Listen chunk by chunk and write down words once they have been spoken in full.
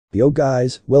Yo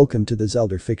guys, welcome to the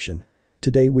Zelda Fiction.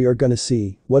 Today we are gonna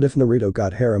see, what if Naruto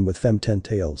got harem with fem 10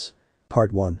 tails?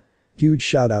 Part 1. Huge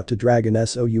shout out to Dragon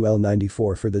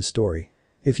Soul94 for this story.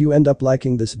 If you end up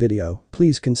liking this video,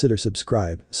 please consider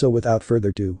subscribe, so without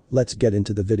further ado, let's get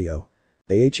into the video.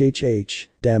 AHHH,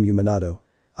 damn you Minato.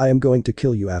 I am going to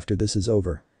kill you after this is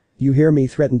over. You hear me,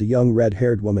 threatened a young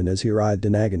red-haired woman as he writhed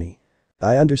in agony.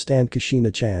 I understand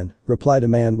Kushina-chan, replied a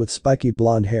man with spiky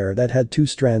blonde hair that had two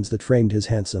strands that framed his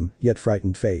handsome, yet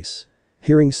frightened face.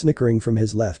 Hearing snickering from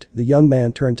his left, the young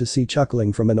man turned to see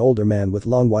chuckling from an older man with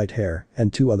long white hair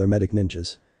and two other medic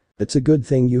ninjas. It's a good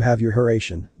thing you have your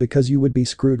Haration, because you would be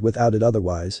screwed without it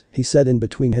otherwise, he said in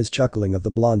between his chuckling of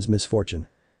the blonde's misfortune.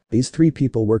 These three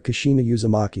people were Kushina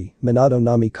Uzumaki, Minato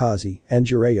Namikaze, and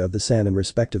Jiraiya of the Sannin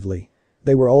respectively.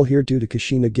 They were all here due to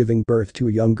Kushina giving birth to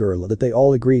a young girl that they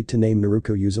all agreed to name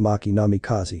Naruto Uzumaki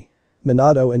Namikaze.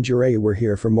 Minato and Jiraiya were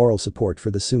here for moral support for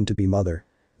the soon-to-be mother.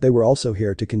 They were also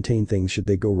here to contain things should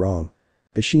they go wrong.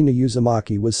 Kushina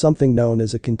Uzumaki was something known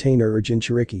as a container or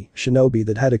Jinchuriki, shinobi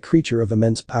that had a creature of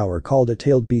immense power called a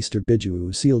tailed beast or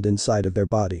Bijuu sealed inside of their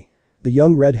body. The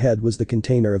young redhead was the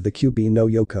container of the Kyubi no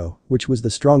Yoko, which was the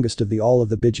strongest of the all of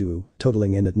the Bijuu,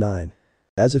 totaling in at 9.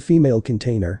 As a female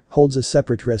container, holds a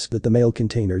separate risk that the male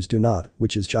containers do not,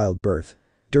 which is childbirth.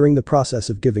 During the process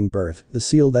of giving birth, the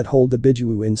seal that hold the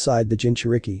Bijuu inside the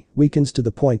Jinchuriki weakens to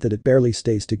the point that it barely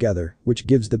stays together, which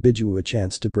gives the Bijuu a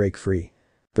chance to break free.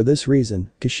 For this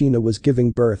reason, Kushina was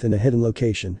giving birth in a hidden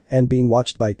location and being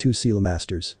watched by two seal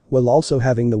masters, while also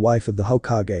having the wife of the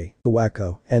Hokage,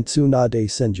 Iwako, and Tsunade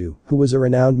Senju, who was a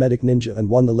renowned medic ninja and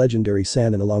won the legendary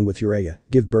Sannin along with Jiraiya,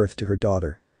 give birth to her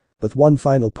daughter. With one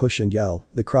final push and yell,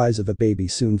 the cries of a baby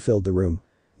soon filled the room.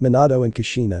 Minato and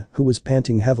Kushina, who was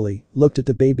panting heavily, looked at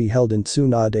the baby held in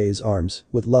Tsunade's arms,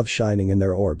 with love shining in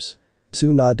their orbs.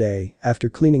 Tsunade, after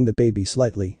cleaning the baby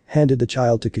slightly, handed the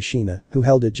child to Kushina, who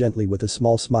held it gently with a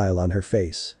small smile on her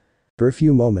face. For a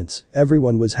few moments,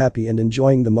 everyone was happy and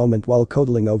enjoying the moment while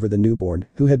cuddling over the newborn,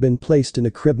 who had been placed in a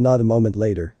crib not a moment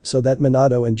later, so that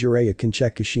Minato and Jiraiya can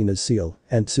check Kushina's seal,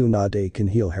 and Tsunade can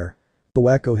heal her.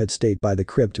 Iwako had stayed by the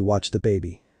crib to watch the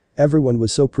baby. Everyone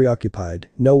was so preoccupied,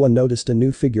 no one noticed a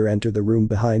new figure enter the room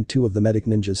behind two of the medic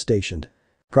ninjas stationed.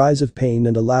 Cries of pain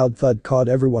and a loud thud caught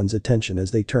everyone's attention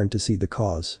as they turned to see the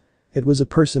cause. It was a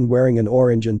person wearing an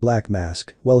orange and black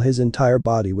mask, while his entire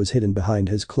body was hidden behind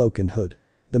his cloak and hood.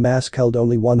 The mask held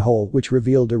only one hole which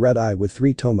revealed a red eye with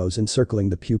 3 tomos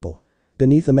encircling the pupil.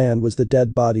 Beneath the man was the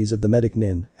dead bodies of the medic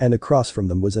nin, and across from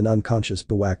them was an unconscious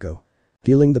Iwako.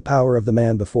 Feeling the power of the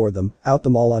man before them, out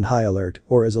them all on high alert,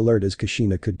 or as alert as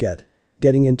Kushina could get.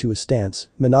 Getting into a stance,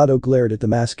 Minato glared at the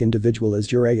masked individual as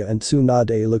Jiraiya and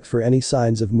Tsunade looked for any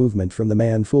signs of movement from the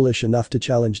man foolish enough to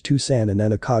challenge two Sannin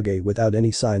and a Kage without any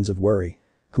signs of worry.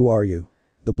 Who are you?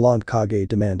 The blonde Kage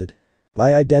demanded.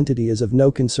 My identity is of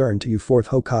no concern to you, fourth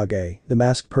Hokage, the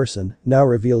masked person, now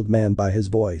revealed man by his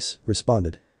voice,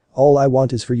 responded. All I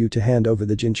want is for you to hand over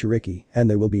the Jinchuriki, and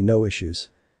there will be no issues.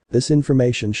 This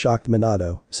information shocked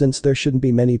Minato, since there shouldn't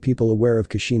be many people aware of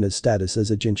Kushina's status as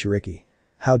a Jinchuriki.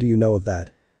 How do you know of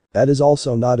that? That is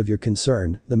also not of your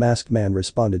concern, the masked man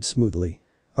responded smoothly.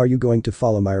 Are you going to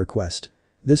follow my request?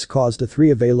 This caused the 3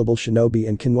 available shinobi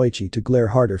and Kunoichi to glare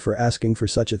harder for asking for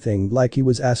such a thing, like he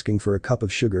was asking for a cup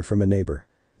of sugar from a neighbor.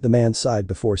 The man sighed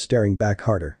before staring back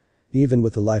harder. Even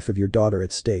with the life of your daughter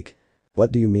at stake.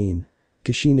 What do you mean?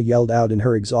 Kushina yelled out in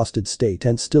her exhausted state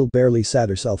and still barely sat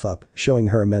herself up, showing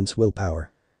her immense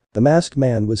willpower. The masked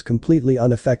man was completely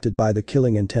unaffected by the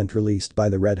killing intent released by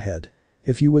the redhead.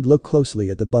 If you would look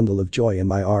closely at the bundle of joy in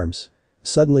my arms.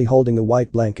 Suddenly holding a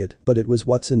white blanket, but it was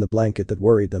what's in the blanket that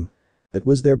worried them. It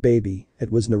was their baby,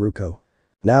 it was Naruto.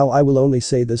 Now I will only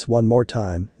say this one more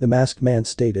time, the masked man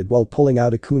stated while pulling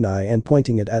out a kunai and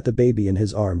pointing it at the baby in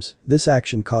his arms, this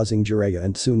action causing Jiraiya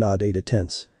and Tsunade to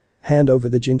tense. Hand over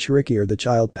the Jinchuriki or the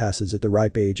child passes at the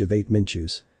ripe age of 8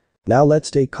 minchus. Now let's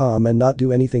stay calm and not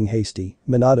do anything hasty,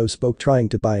 Minato spoke, trying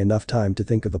to buy enough time to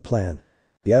think of a plan.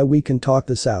 Yeah, we can talk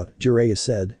this out, Jiraiya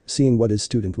said, seeing what his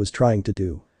student was trying to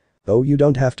do. Oh, you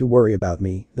don't have to worry about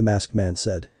me, the masked man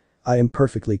said. I am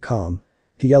perfectly calm.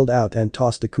 He yelled out and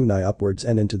tossed the kunai upwards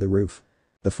and into the roof.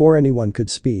 Before anyone could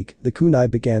speak, the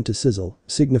kunai began to sizzle,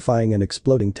 signifying an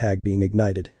exploding tag being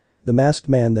ignited. The masked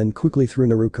man then quickly threw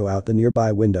Naruto out the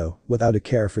nearby window, without a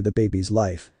care for the baby's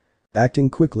life.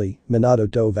 Acting quickly, Minato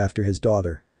dove after his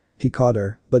daughter. He caught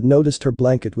her, but noticed her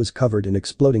blanket was covered in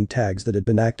exploding tags that had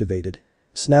been activated.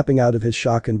 Snapping out of his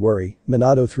shock and worry,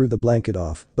 Minato threw the blanket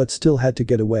off, but still had to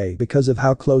get away because of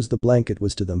how close the blanket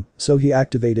was to them, so he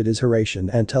activated his Haration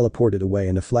and teleported away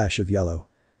in a flash of yellow.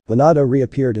 Minato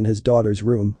reappeared in his daughter's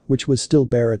room, which was still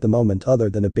bare at the moment other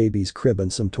than a baby's crib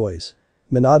and some toys.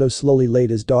 Minato slowly laid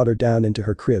his daughter down into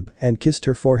her crib and kissed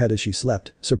her forehead as she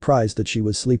slept, surprised that she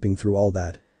was sleeping through all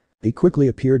that. He quickly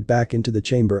appeared back into the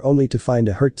chamber only to find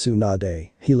a hurt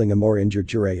Tsunade healing a more injured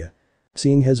Jiraiya.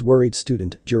 Seeing his worried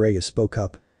student, Jiraiya spoke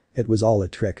up. It was all a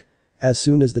trick. As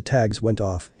soon as the tags went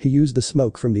off, he used the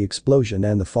smoke from the explosion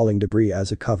and the falling debris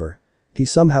as a cover. He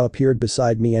somehow appeared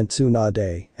beside me and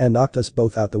Tsunade and knocked us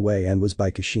both out the way and was by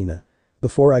Kushina.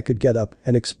 Before I could get up,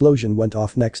 an explosion went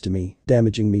off next to me,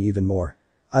 damaging me even more.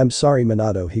 I'm sorry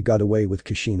Minato, he got away with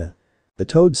Kushina. The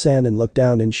Toad Sannin looked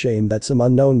down in shame that some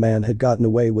unknown man had gotten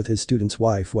away with his student's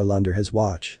wife while under his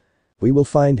watch. We will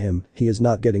find him, he is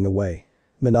not getting away.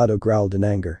 Minato growled in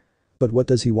anger. But what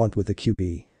does he want with the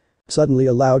QB? Suddenly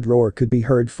a loud roar could be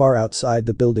heard far outside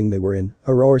the building they were in,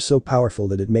 a roar so powerful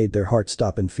that it made their heart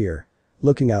stop in fear.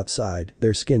 Looking outside,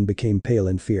 their skin became pale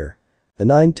in fear. The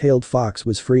nine-tailed fox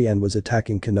was free and was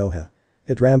attacking Konoha.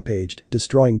 It rampaged,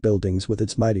 destroying buildings with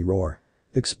its mighty roar.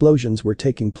 Explosions were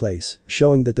taking place,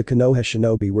 showing that the Konoha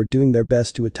shinobi were doing their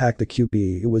best to attack the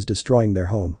QB who was destroying their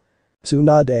home.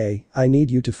 Tsunade, I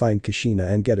need you to find Kushina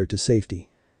and get her to safety.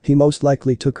 He most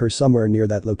likely took her somewhere near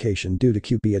that location due to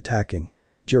QB attacking.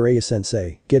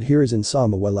 Jiraiya-sensei, get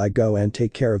Hiruzen-sama while I go and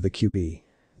take care of the QB.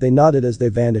 They nodded as they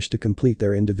vanished to complete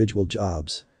their individual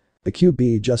jobs. The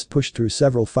QB just pushed through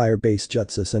several fire-based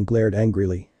jutsus and glared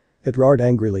angrily. It roared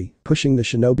angrily, pushing the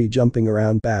shinobi jumping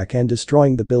around back and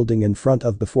destroying the building in front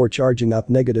of before charging up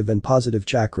negative and positive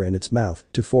chakra in its mouth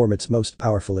to form its most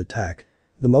powerful attack.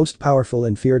 The most powerful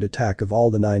and feared attack of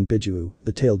all the 9 Bijuu,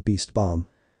 the tailed beast bomb.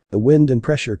 The wind and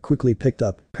pressure quickly picked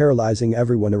up, paralyzing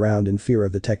everyone around in fear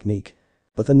of the technique.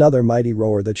 With another mighty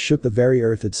roar that shook the very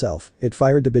earth itself, it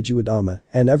fired the Bijuu-dama,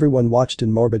 and everyone watched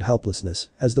in morbid helplessness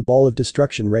as the ball of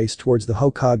destruction raced towards the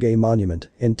Hokage monument,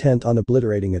 intent on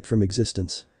obliterating it from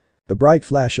existence. A bright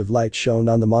flash of light shone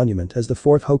on the monument as the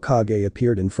 4th Hokage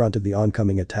appeared in front of the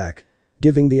oncoming attack.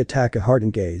 Giving the attack a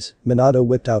hardened gaze, Minato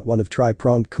whipped out one of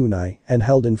tri-pronged kunai and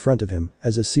held in front of him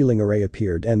as a sealing array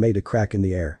appeared and made a crack in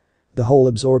the air. The whole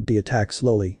absorbed the attack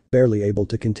slowly, barely able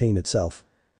to contain itself.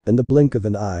 In the blink of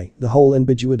an eye, the whole and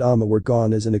Bijuu-dama were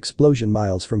gone as an explosion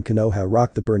miles from Konoha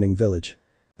rocked the burning village.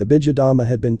 The Bijuu-dama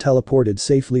had been teleported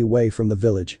safely away from the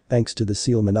village thanks to the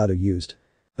seal Minato used.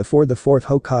 Before the 4th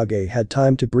Hokage had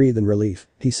time to breathe in relief,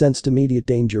 he sensed immediate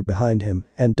danger behind him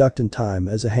and ducked in time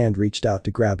as a hand reached out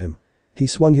to grab him. He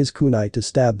swung his kunai to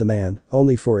stab the man,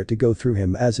 only for it to go through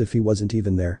him as if he wasn't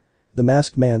even there. The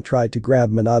masked man tried to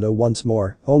grab Minato once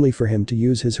more, only for him to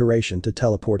use his Hiraishin to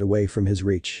teleport away from his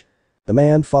reach. The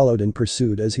man followed and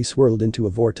pursued as he swirled into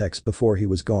a vortex before he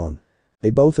was gone.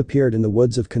 They both appeared in the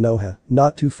woods of Konoha,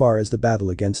 not too far as the battle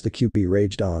against the QB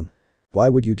raged on. Why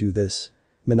would you do this?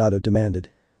 Minato demanded.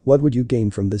 What would you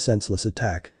gain from this senseless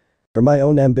attack? For my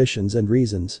own ambitions and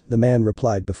reasons, the man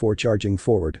replied before charging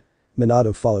forward.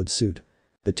 Minato followed suit.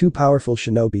 The two powerful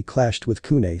shinobi clashed with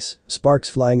kunaes, sparks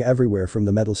flying everywhere from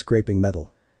the metal scraping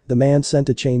metal. The man sent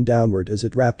a chain downward as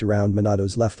it wrapped around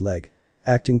Minato's left leg.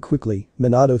 Acting quickly,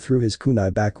 Minato threw his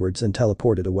kunai backwards and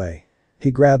teleported away. He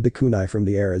grabbed the kunai from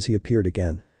the air as he appeared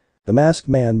again. The masked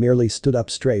man merely stood up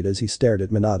straight as he stared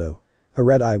at Minato. A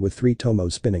red eye with 3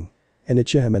 tomos spinning. An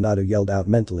uchiha, Minato yelled out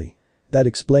mentally. That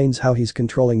explains how he's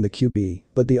controlling the QB,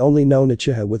 but the only known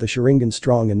uchiha with a Sharingan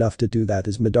strong enough to do that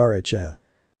is Madara Uchiha.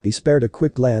 He spared a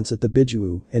quick glance at the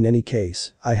Bijuu. In any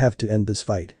case, I have to end this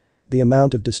fight. The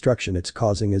amount of destruction it's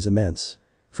causing is immense.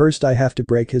 First I have to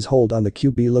break his hold on the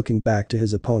QB. Looking back to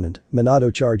his opponent,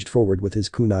 Minato charged forward with his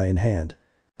kunai in hand.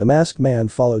 The masked man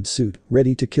followed suit,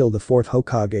 ready to kill the 4th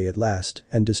Hokage at last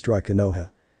and destroy Konoha.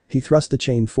 He thrust the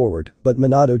chain forward, but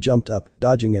Minato jumped up,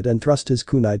 dodging it and thrust his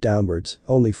kunai downwards,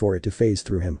 only for it to phase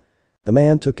through him. The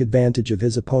man took advantage of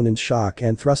his opponent's shock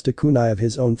and thrust a kunai of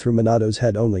his own through Minato's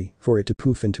head only for it to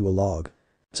poof into a log.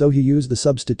 So he used the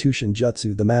substitution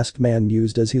jutsu the masked man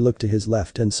used as he looked to his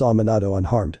left and saw Minato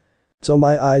unharmed. So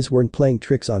my eyes weren't playing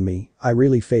tricks on me, I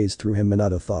really phased through him,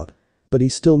 Minato thought. But he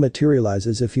still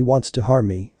materializes if he wants to harm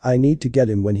me, I need to get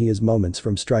him when he is moments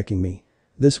from striking me.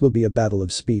 This will be a battle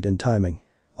of speed and timing.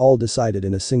 All decided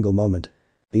in a single moment.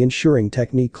 The ensuing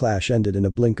technique clash ended in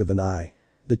a blink of an eye.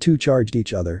 The two charged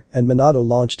each other and Minato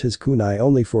launched his kunai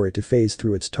only for it to phase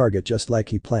through its target just like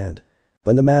he planned.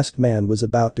 When the masked man was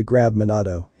about to grab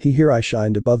Minato, he Hirai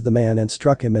shined above the man and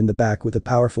struck him in the back with a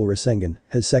powerful Rasengan,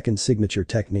 his second signature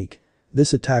technique.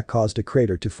 This attack caused a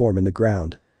crater to form in the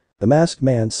ground. The masked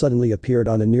man suddenly appeared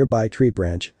on a nearby tree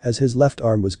branch as his left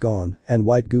arm was gone and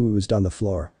white goo oozed on the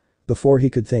floor. Before he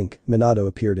could think, Minato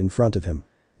appeared in front of him.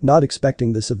 Not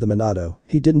expecting this of the Minato,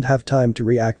 he didn't have time to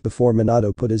react before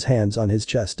Minato put his hands on his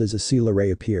chest as a seal array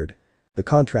appeared. The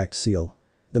contract seal.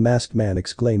 The masked man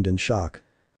exclaimed in shock.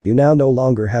 You now no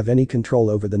longer have any control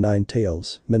over the Nine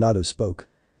Tails, Minato spoke.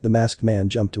 The masked man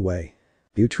jumped away.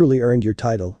 You truly earned your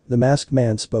title, the masked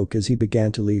man spoke as he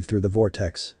began to leave through the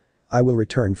vortex. I will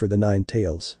return for the Nine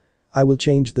Tails. I will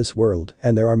change this world,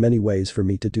 and there are many ways for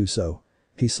me to do so.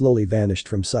 He slowly vanished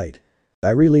from sight. I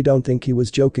really don't think he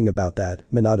was joking about that,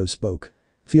 Minato spoke.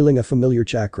 Feeling a familiar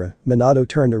chakra, Minato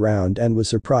turned around and was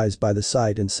surprised by the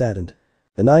sight and saddened.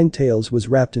 The Nine Tails was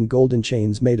wrapped in golden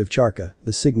chains made of charka,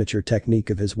 the signature technique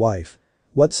of his wife.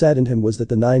 What saddened him was that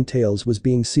the Nine Tails was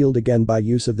being sealed again by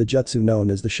use of the jutsu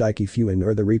known as the Shiki Fuin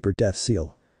or the Reaper Death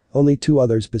Seal. Only 2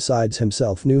 others besides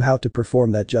himself knew how to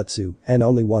perform that jutsu, and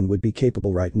only one would be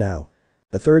capable right now.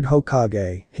 The third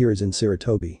Hokage, here is in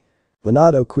Sarutobi.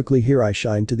 Minato quickly here I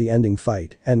shined to the ending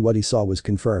fight, and what he saw was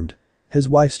confirmed. His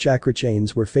wife's chakra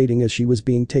chains were fading as she was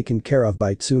being taken care of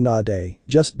by Tsunade,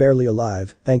 just barely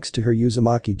alive, thanks to her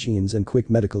Uzumaki genes and quick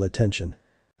medical attention.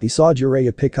 He saw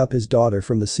Jiraiya pick up his daughter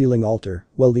from the sealing altar,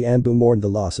 while the Anbu mourned the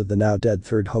loss of the now dead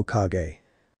third Hokage.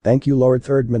 Thank you Lord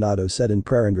Third, Minato said in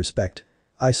prayer and respect.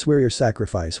 I swear your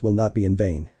sacrifice will not be in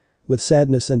vain. With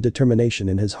sadness and determination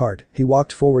in his heart, he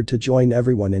walked forward to join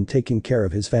everyone in taking care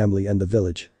of his family and the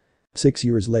village. 6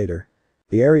 years later.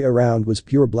 The area around was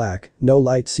pure black, no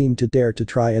light seemed to dare to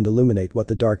try and illuminate what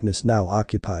the darkness now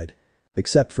occupied.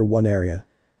 Except for one area.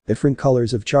 Different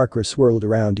colors of chakra swirled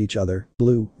around each other,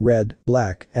 blue, red,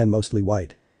 black, and mostly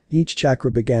white. Each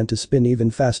chakra began to spin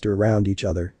even faster around each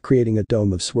other, creating a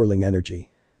dome of swirling energy.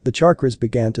 The chakras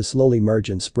began to slowly merge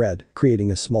and spread,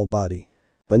 creating a small body.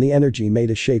 When the energy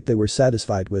made a shape they were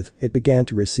satisfied with, it began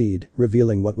to recede,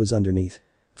 revealing what was underneath.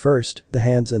 First, the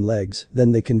hands and legs,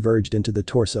 then they converged into the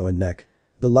torso and neck.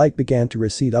 The light began to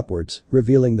recede upwards,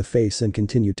 revealing the face and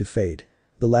continued to fade.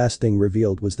 The last thing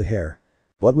revealed was the hair.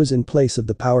 What was in place of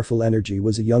the powerful energy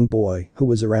was a young boy who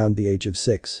was around the age of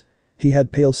 6. He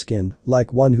had pale skin,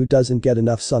 like one who doesn't get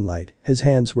enough sunlight, his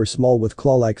hands were small with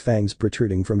claw-like fangs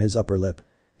protruding from his upper lip.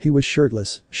 He was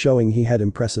shirtless, showing he had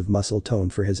impressive muscle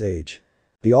tone for his age.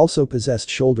 He also possessed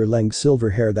shoulder-length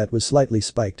silver hair that was slightly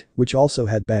spiked, which also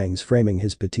had bangs framing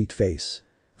his petite face.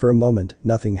 For a moment,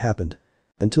 nothing happened.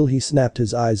 Until he snapped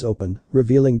his eyes open,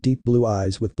 revealing deep blue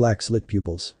eyes with black slit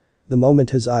pupils. The moment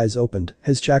his eyes opened,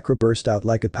 his chakra burst out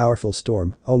like a powerful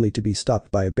storm, only to be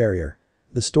stopped by a barrier.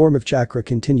 The storm of chakra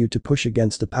continued to push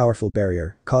against the powerful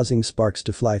barrier, causing sparks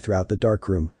to fly throughout the dark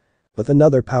room. With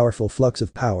another powerful flux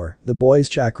of power, the boy's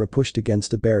chakra pushed against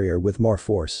the barrier with more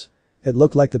force. It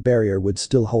looked like the barrier would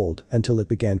still hold until it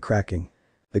began cracking.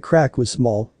 The crack was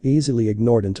small, easily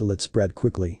ignored until it spread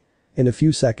quickly. In a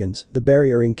few seconds, the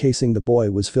barrier encasing the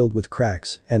boy was filled with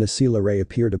cracks and a seal array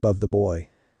appeared above the boy.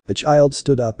 The child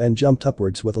stood up and jumped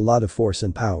upwards with a lot of force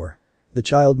and power. The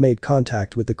child made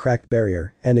contact with the cracked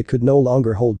barrier and it could no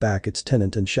longer hold back its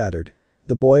tenant and shattered.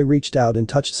 The boy reached out and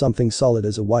touched something solid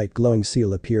as a white glowing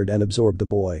seal appeared and absorbed the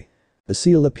boy. The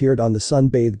seal appeared on the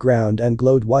sun-bathed ground and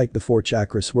glowed white before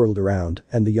chakra swirled around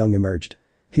and the young emerged.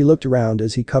 He looked around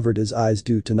as he covered his eyes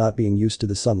due to not being used to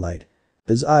the sunlight.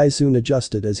 His eyes soon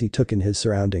adjusted as he took in his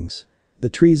surroundings. The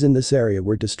trees in this area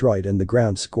were destroyed and the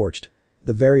ground scorched.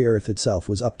 The very earth itself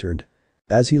was upturned.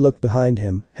 As he looked behind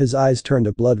him, his eyes turned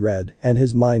a blood red and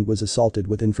his mind was assaulted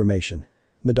with information.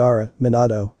 Madara,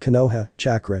 Minato, Konoha,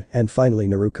 Chakra, and finally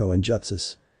Naruto and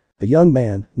Jutsus. The young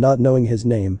man, not knowing his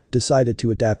name, decided to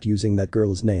adapt using that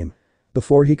girl's name.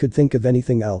 Before he could think of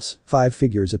anything else, 5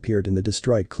 figures appeared in the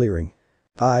destroyed clearing.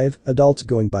 5 adults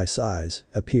going by size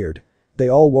appeared. They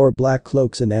all wore black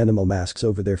cloaks and animal masks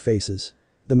over their faces.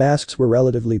 The masks were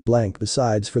relatively blank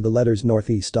besides for the letters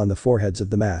northeast on the foreheads of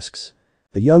the masks.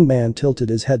 The young man tilted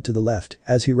his head to the left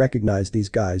as he recognized these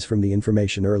guys from the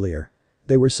information earlier.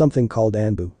 They were something called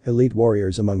Anbu, elite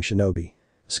warriors among shinobi.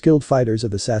 Skilled fighters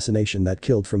of assassination that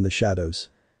killed from the shadows.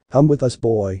 Come with us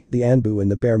boy, the Anbu in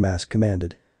the bear mask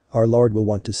commanded. Our lord will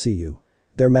want to see you.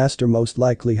 Their master most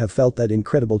likely have felt that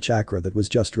incredible chakra that was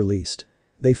just released.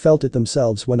 They felt it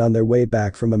themselves when on their way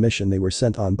back from a mission they were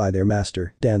sent on by their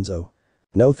master, Danzo.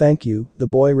 No thank you, the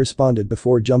boy responded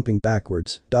before jumping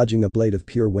backwards, dodging a blade of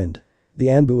pure wind. The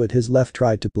Anbu at his left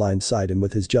tried to blindside him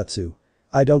with his jutsu.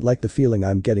 I don't like the feeling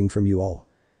I'm getting from you all.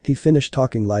 He finished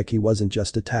talking like he wasn't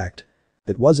just attacked.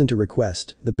 It wasn't a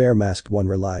request, the bear-masked one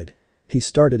relied. He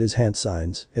started his hand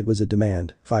signs, it was a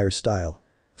demand, fire style.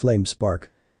 Flame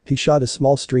spark. He shot a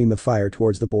small stream of fire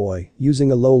towards the boy,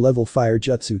 using a low-level fire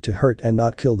jutsu to hurt and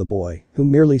not kill the boy, who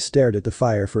merely stared at the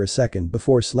fire for a second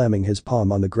before slamming his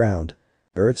palm on the ground.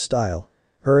 Earth style.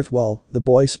 Earth wall, the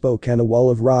boy spoke and a wall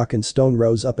of rock and stone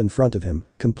rose up in front of him,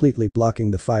 completely blocking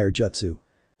the fire jutsu.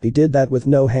 He did that with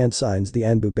no hand signs. The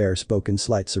Anbu bear spoke in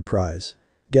slight surprise.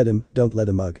 Get him, don't let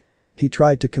him mug. He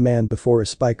tried to command before a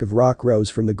spike of rock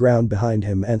rose from the ground behind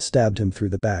him and stabbed him through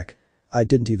the back. I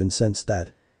didn't even sense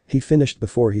that. He finished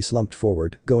before he slumped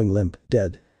forward, going limp,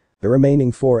 dead. The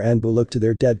remaining 4 Anbu looked to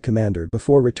their dead commander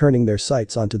before returning their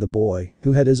sights onto the boy,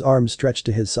 who had his arms stretched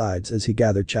to his sides as he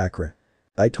gathered chakra.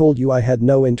 I told you I had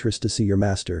no interest to see your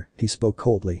master, he spoke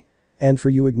coldly. And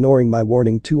for you ignoring my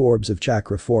warning. 2 orbs of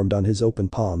chakra formed on his open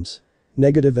palms.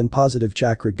 Negative and positive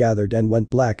chakra gathered and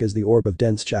went black as the orb of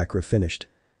dense chakra finished.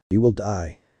 You will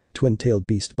die. Twin-tailed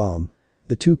beast bomb.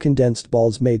 The 2 condensed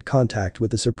balls made contact with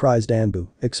the surprised Anbu,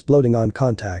 exploding on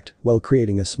contact while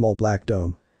creating a small black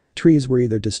dome. Trees were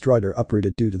either destroyed or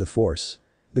uprooted due to the force.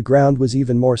 The ground was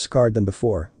even more scarred than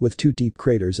before, with 2 deep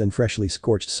craters and freshly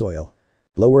scorched soil.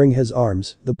 Lowering his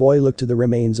arms, the boy looked to the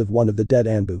remains of one of the dead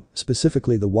Anbu,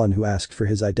 specifically the one who asked for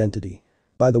his identity.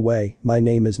 By the way, my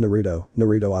name is Naruto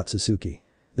Otsutsuki.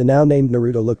 The now named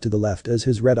Naruto looked to the left as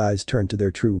his red eyes turned to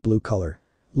their true blue color.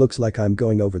 Looks like I'm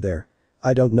going over there.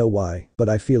 I don't know why, but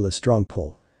I feel a strong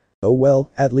pull. Oh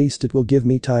well, at least it will give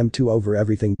me time to over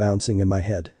everything bouncing in my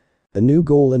head. A new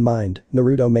goal in mind,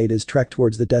 Naruto made his trek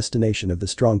towards the destination of the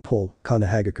strong pull,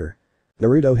 Konohagakure.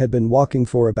 Naruto had been walking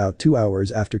for about 2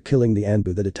 hours after killing the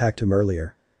Anbu that attacked him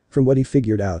earlier. From what he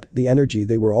figured out, the energy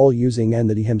they were all using and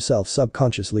that he himself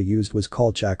subconsciously used was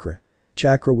called chakra.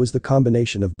 Chakra was the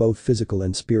combination of both physical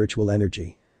and spiritual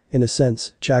energy. In a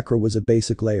sense, chakra was a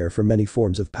basic layer for many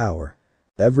forms of power.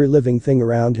 Every living thing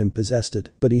around him possessed it,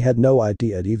 but he had no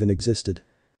idea it even existed.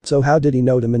 So how did he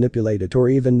know to manipulate it or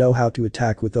even know how to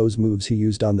attack with those moves he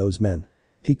used on those men?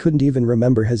 He couldn't even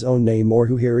remember his own name or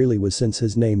who he really was since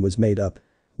his name was made up.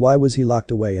 Why was he locked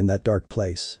away in that dark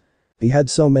place? He had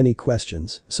so many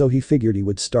questions, so he figured he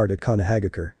would start at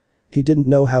Konohagakure. He didn't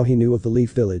know how he knew of the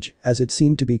Leaf Village, as it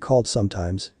seemed to be called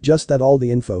sometimes, just that all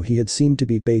the info he had seemed to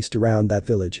be based around that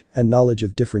village and knowledge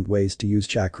of different ways to use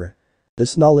chakra.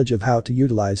 This knowledge of how to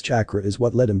utilize chakra is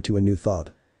what led him to a new thought.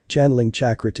 Channeling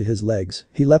chakra to his legs,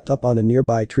 he leapt up on a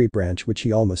nearby tree branch which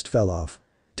he almost fell off.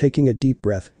 Taking a deep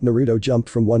breath, Naruto jumped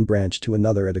from one branch to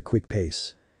another at a quick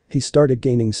pace. He started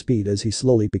gaining speed as he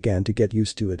slowly began to get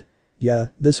used to it. Yeah,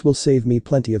 this will save me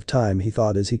plenty of time, he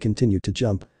thought as he continued to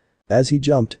jump. As he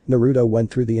jumped, Naruto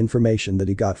went through the information that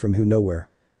he got from Who Nowhere.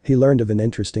 He learned of an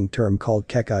interesting term called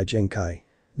Kekkei Genkai.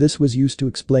 This was used to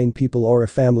explain people or a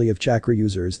family of chakra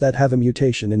users that have a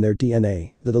mutation in their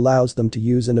DNA that allows them to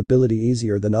use an ability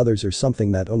easier than others or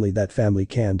something that only that family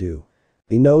can do.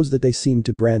 He knows that they seem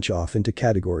to branch off into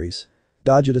categories.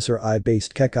 Dojitus or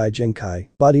eye-based Kekkei Genkai,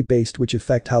 body-based which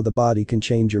affect how the body can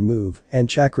change or move, and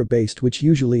chakra-based which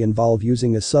usually involve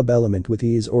using a sub-element with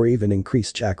ease or even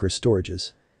increased chakra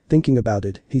storages. Thinking about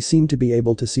it, he seemed to be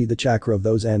able to see the chakra of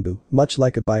those Anbu, much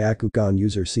like a Byakugan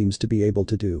user seems to be able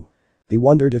to do. He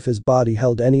wondered if his body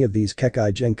held any of these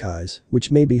Kekkei Genkais,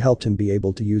 which maybe helped him be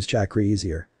able to use chakra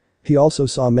easier. He also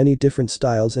saw many different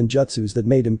styles and jutsus that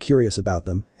made him curious about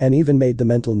them, and even made the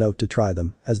mental note to try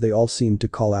them, as they all seemed to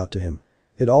call out to him.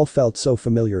 It all felt so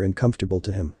familiar and comfortable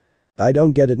to him. I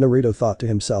don't get it, Naruto thought to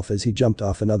himself as he jumped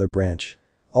off another branch.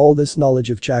 All this knowledge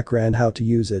of chakra and how to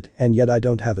use it, and yet I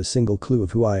don't have a single clue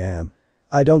of who I am.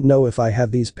 I don't know if I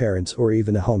have these parents or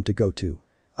even a home to go to.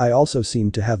 I also seem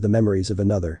to have the memories of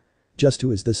another. Just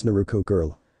who is this Naruto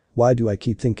girl? Why do I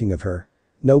keep thinking of her?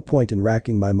 No point in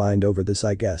racking my mind over this,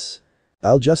 I guess.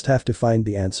 I'll just have to find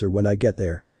the answer when I get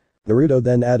there. Naruto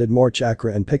then added more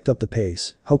chakra and picked up the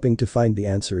pace, hoping to find the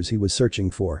answers he was searching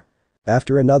for.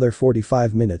 After another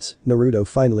 45 minutes, Naruto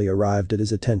finally arrived at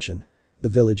his attention. The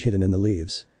village hidden in the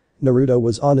leaves. Naruto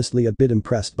was honestly a bit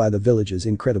impressed by the village's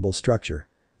incredible structure.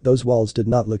 Those walls did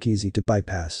not look easy to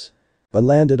bypass. When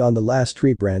landed on the last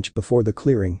tree branch before the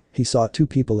clearing, he saw 2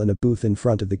 people in a booth in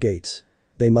front of the gates.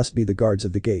 They must be the guards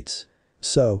of the gates.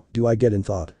 So, do I get in,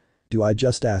 thought? Do I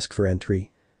just ask for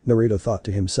entry? Naruto thought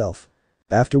to himself.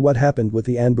 After what happened with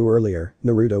the Anbu earlier,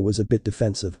 Naruto was a bit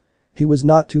defensive. He was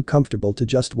not too comfortable to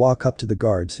just walk up to the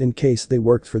guards in case they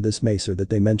worked for this macer that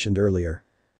they mentioned earlier.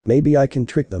 Maybe I can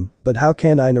trick them, but how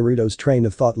can I? Naruto's train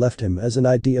of thought left him as an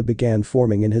idea began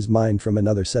forming in his mind from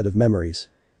another set of memories.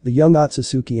 The young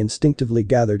Otsutsuki instinctively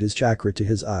gathered his chakra to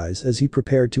his eyes as he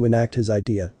prepared to enact his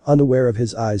idea, unaware of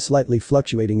his eyes slightly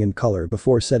fluctuating in color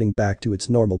before setting back to its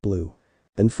normal blue.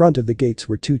 In front of the gates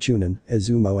were 2 chunin,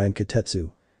 Izumo and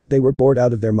Katetsu. They were bored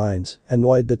out of their minds,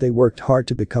 annoyed that they worked hard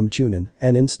to become chunin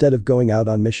and instead of going out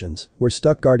on missions, were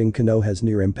stuck guarding Konoha's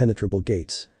near impenetrable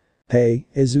gates. Hey,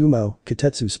 Izumo,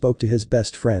 Katetsu spoke to his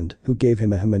best friend, who gave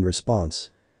him a hum in response.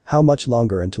 How much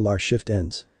longer until our shift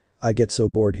ends? I get so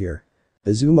bored here.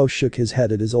 Izumo shook his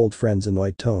head at his old friend's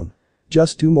annoyed tone.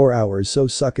 Just 2 more hours, so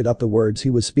suck it up. The words he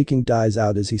was speaking dies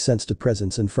out as he sensed a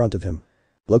presence in front of him.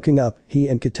 Looking up, he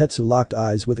and Kotetsu locked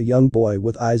eyes with a young boy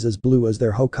with eyes as blue as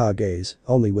their Hokage's,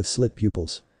 only with slit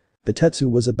pupils. Kotetsu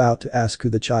was about to ask who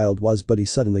the child was, but he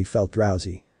suddenly felt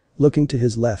drowsy. Looking to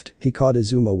his left, he caught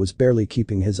Izumo was barely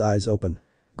keeping his eyes open.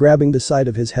 Grabbing the side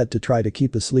of his head to try to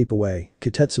keep the sleep away,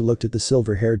 Kotetsu looked at the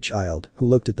silver-haired child, who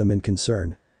looked at them in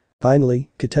concern. Finally,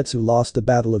 Kotetsu lost the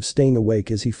battle of staying awake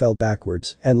as he fell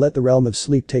backwards and let the realm of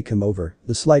sleep take him over,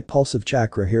 the slight pulse of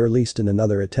chakra he released in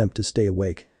another attempt to stay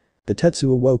awake.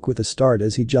 Kotetsu awoke with a start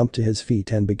as he jumped to his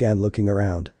feet and began looking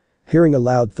around. Hearing a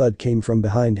loud thud came from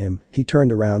behind him, he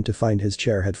turned around to find his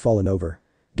chair had fallen over.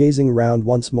 Gazing around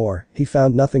once more, he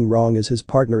found nothing wrong as his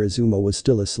partner Izumo was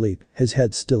still asleep, his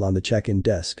head still on the check-in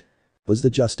desk. Was that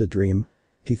just a dream?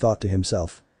 He thought to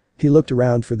himself. He looked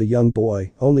around for the young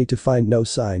boy, only to find no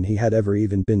sign he had ever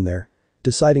even been there.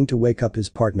 Deciding to wake up his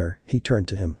partner, he turned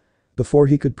to him. Before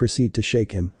he could proceed to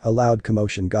shake him, a loud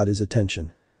commotion got his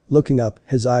attention. Looking up,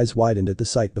 his eyes widened at the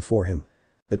sight before him.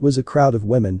 It was a crowd of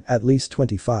women, at least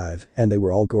 25, and they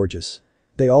were all gorgeous.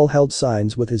 They all held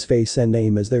signs with his face and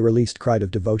name as they released cries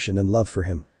of devotion and love for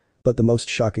him. But the most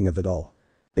shocking of it all.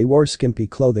 They wore skimpy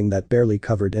clothing that barely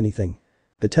covered anything.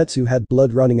 Kotetsu had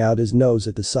blood running out his nose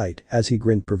at the sight as he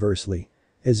grinned perversely.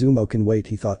 Izumo can wait,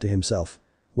 he thought to himself.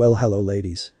 Well, hello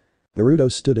ladies.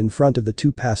 Naruto stood in front of the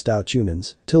 2 passed out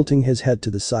chunins, tilting his head to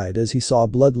the side as he saw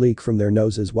blood leak from their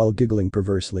noses while giggling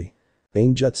perversely.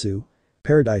 Jutsu.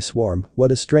 Paradise Swarm,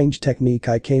 what a strange technique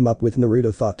I came up with,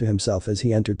 Naruto thought to himself as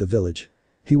he entered the village.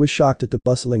 He was shocked at the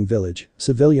bustling village,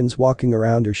 civilians walking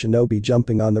around or shinobi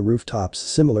jumping on the rooftops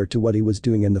similar to what he was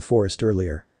doing in the forest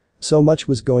earlier. So much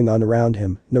was going on around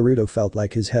him, Naruto felt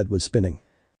like his head was spinning.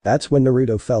 That's when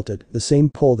Naruto felt it, the same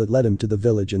pull that led him to the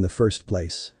village in the first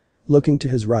place. Looking to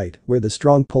his right, where the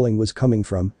strong pulling was coming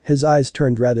from, his eyes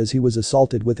turned red as he was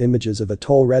assaulted with images of a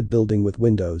tall red building with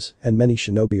windows and many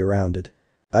shinobi around it.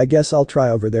 I guess I'll try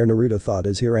over there, Naruto thought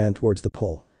as he ran towards the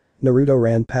pull. Naruto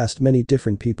ran past many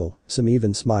different people, some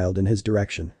even smiled in his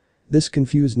direction. This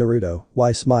confused Naruto,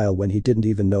 why smile when he didn't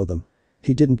even know them?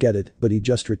 He didn't get it, but he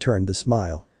just returned the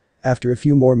smile. After a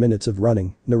few more minutes of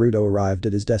running, Naruto arrived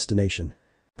at his destination.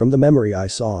 From the memory I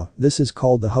saw, this is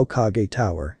called the Hokage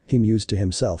Tower, he mused to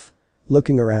himself.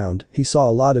 Looking around, he saw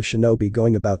a lot of shinobi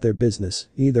going about their business,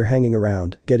 either hanging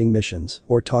around, getting missions,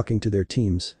 or talking to their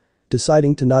teams.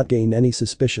 Deciding to not gain any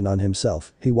suspicion on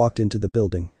himself, he walked into the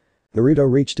building.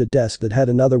 Naruto reached a desk that had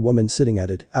another woman sitting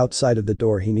at it, outside of the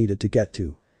door he needed to get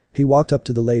to. He walked up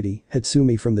to the lady,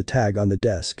 Hatsumi from the tag on the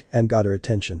desk, and got her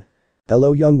attention.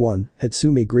 Hello young one,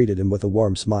 Hatsumi greeted him with a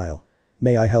warm smile.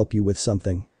 May I help you with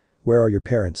something? Where are your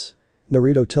parents?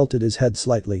 Naruto tilted his head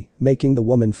slightly, making the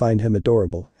woman find him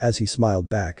adorable, as he smiled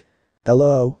back.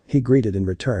 Hello, he greeted in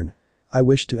return. I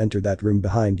wish to enter that room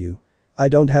behind you. I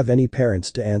don't have any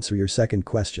parents to answer your second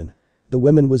question. The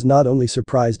woman was not only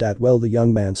surprised at the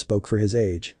young man spoke for his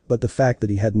age, but the fact that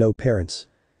he had no parents.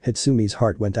 Hatsumi's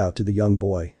heart went out to the young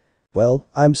boy. Well,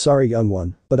 I'm sorry young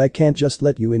one, but I can't just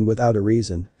let you in without a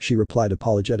reason, she replied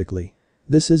apologetically.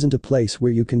 This isn't a place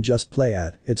where you can just play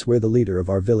at, it's where the leader of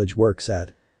our village works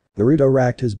at. Naruto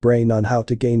racked his brain on how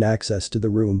to gain access to the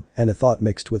room, and a thought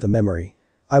mixed with a memory.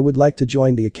 I would like to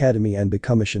join the academy and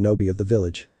become a shinobi of the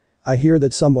village. I hear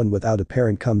that someone without a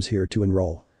parent comes here to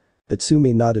enroll.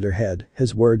 Hatsumi nodded her head,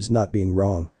 his words not being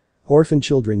wrong. Orphan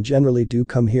children generally do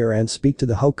come here and speak to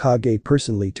the Hokage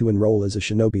personally to enroll as a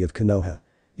shinobi of Konoha.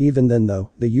 Even then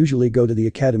though, they usually go to the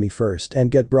academy first and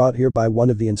get brought here by one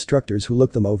of the instructors who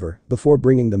look them over before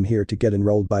bringing them here to get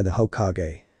enrolled by the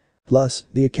Hokage. Plus,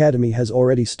 the academy has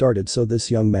already started, so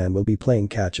this young man will be playing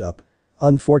catch up.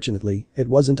 Unfortunately, it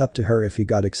wasn't up to her if he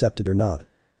got accepted or not.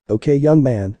 Okay young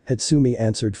man, Hatsumi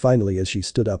answered finally as she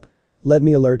stood up. Let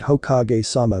me alert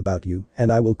Hokage-sama about you,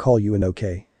 and I will call you in,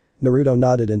 okay? Naruto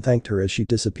nodded and thanked her as she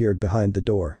disappeared behind the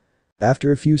door.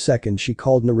 After a few seconds she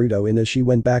called Naruto in as she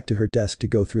went back to her desk to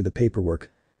go through the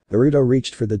paperwork. Naruto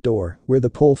reached for the door, where the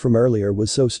pull from earlier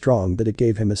was so strong that it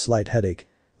gave him a slight headache.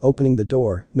 Opening the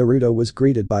door, Naruto was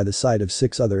greeted by the sight of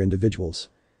 6 other individuals.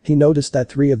 He noticed that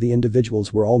 3 of the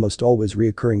individuals were almost always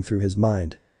reoccurring through his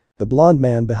mind. The blonde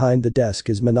man behind the desk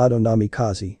is Minato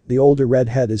Namikaze, the older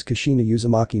redhead is Kushina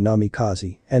Uzumaki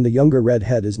Namikaze, and the younger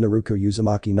redhead is Naruko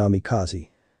Uzumaki Namikaze.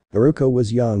 Naruko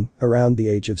was young, around the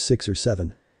age of 6 or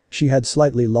 7. She had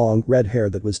slightly long red hair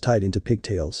that was tied into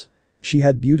pigtails. She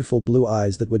had beautiful blue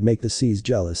eyes that would make the seas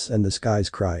jealous and the skies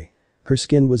cry. Her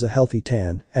skin was a healthy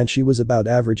tan, and she was about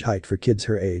average height for kids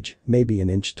her age, maybe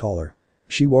an inch taller.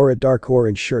 She wore a dark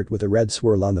orange shirt with a red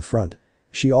swirl on the front.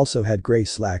 She also had gray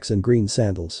slacks and green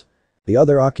sandals. The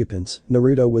other occupants,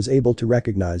 Naruto was able to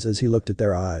recognize as he looked at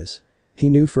their eyes. He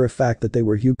knew for a fact that they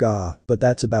were Hyuga, but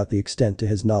that's about the extent to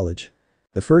his knowledge.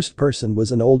 The first person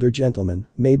was an older gentleman,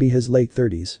 maybe his late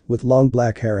 30s, with long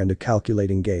black hair and a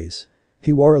calculating gaze.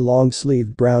 He wore a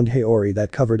long-sleeved brown haori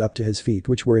that covered up to his feet,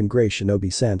 which were in gray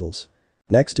shinobi sandals.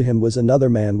 Next to him was another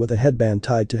man with a headband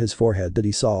tied to his forehead that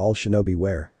he saw all shinobi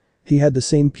wear. He had the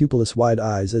same pupilless wide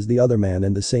eyes as the other man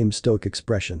and the same stoic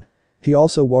expression. He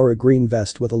also wore a green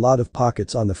vest with a lot of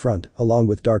pockets on the front, along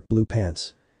with dark blue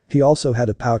pants. He also had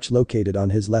a pouch located on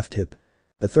his left hip.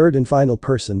 The third and final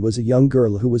person was a young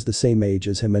girl who was the same age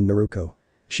as him and Naruto.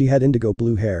 She had indigo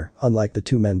blue hair, unlike the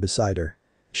two men beside her.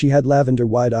 She had lavender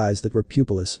wide eyes that were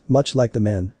pupilless, much like the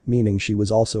men, meaning she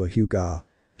was also a Hyuga.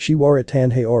 She wore a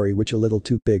tan haori which a little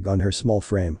too big on her small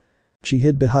frame. She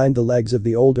hid behind the legs of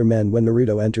the older men when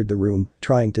Naruto entered the room,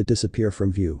 trying to disappear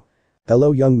from view.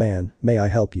 "Hello young man, may I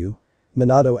help you?"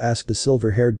 Minato asked the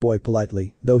silver-haired boy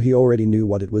politely, though he already knew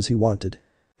what it was he wanted.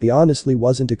 He honestly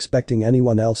wasn't expecting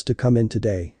anyone else to come in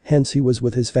today, hence he was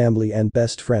with his family and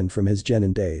best friend from his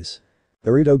genin days.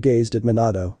 Naruto gazed at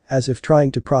Minato, as if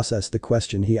trying to process the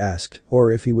question he asked,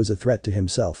 or if he was a threat to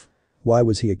himself. Why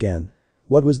was he again?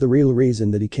 What was the real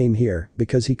reason that he came here,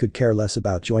 because he could care less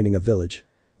about joining a village?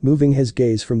 Moving his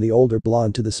gaze from the older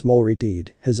blonde to the small retard,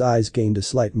 his eyes gained a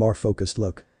slight more focused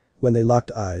look. When they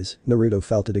locked eyes, Naruto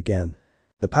felt it again.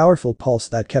 The powerful pulse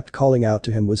that kept calling out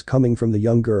to him was coming from the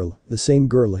young girl, the same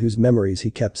girl whose memories he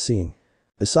kept seeing.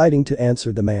 Deciding to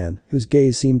answer the man, whose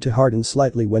gaze seemed to harden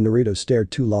slightly when Naruto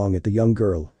stared too long at the young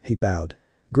girl, he bowed.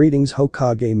 "Greetings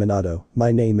Hokage Minato,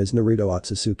 my name is Naruto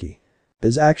Otsutsuki."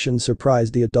 His actions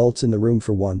surprised the adults in the room.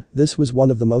 For one, this was one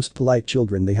of the most polite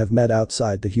children they have met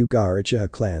outside the Hyuga or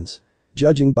Uchiha clans.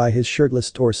 Judging by his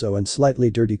shirtless torso and slightly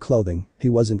dirty clothing, he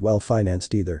wasn't well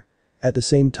financed either. At the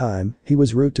same time, he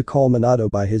was rude to call Minato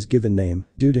by his given name,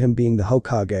 due to him being the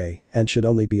Hokage, and should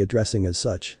only be addressing as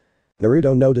such.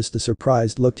 Naruto noticed the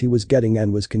surprised look he was getting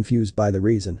and was confused by the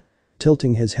reason.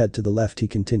 Tilting his head to the left he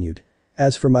continued.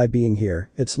 "As for my being here,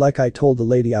 it's like I told the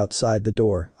lady outside the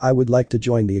door, I would like to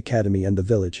join the academy and the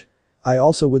village. I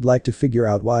also would like to figure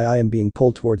out why I am being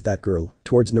pulled towards that girl,"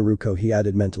 towards Naruto he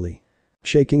added mentally.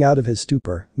 Shaking out of his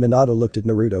stupor, Minato looked at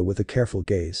Naruto with a careful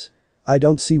gaze. "I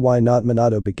don't see why not,"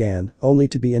 Minato began, only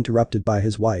to be interrupted by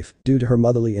his wife, due to her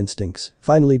motherly instincts,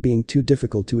 finally being too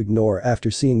difficult to ignore after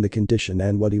seeing the condition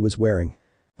and what he was wearing.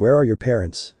 "Where are your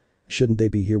parents? Shouldn't they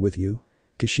be here with you?"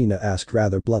 Kushina asked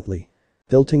rather bluntly.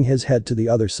 Tilting his head to the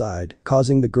other side,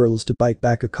 causing the girls to bite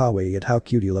back a kawaii at how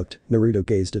cute he looked, Naruto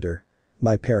gazed at her.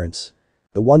 "My parents."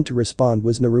 The one to respond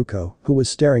was Naruto, who was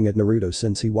staring at Naruto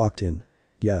since he walked in.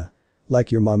 "Yeah.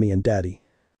 Like your mommy and daddy."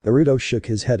 Naruto shook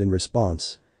his head in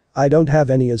response. "I don't have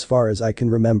any as far as I can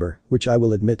remember, which I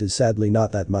will admit is sadly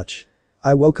not that much.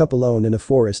 I woke up alone in a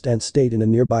forest and stayed in a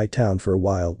nearby town for a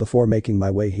while before making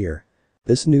my way here."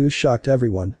 This news shocked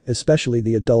everyone, especially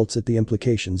the adults at the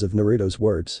implications of Naruto's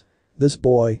words. This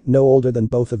boy, no older than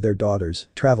both of their daughters,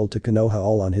 traveled to Konoha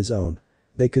all on his own.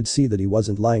 They could see that he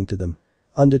wasn't lying to them.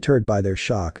 Undeterred by their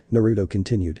shock, Naruto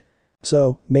continued.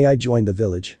 "So, may I join the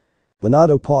village?"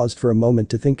 Minato paused for a moment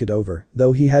to think it over,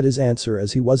 though he had his answer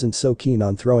as he wasn't so keen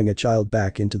on throwing a child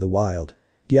back into the wild.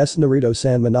 "Yes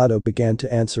Naruto-san." Minato began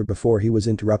to answer before he was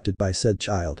interrupted by said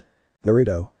child.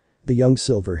 "Naruto?" the young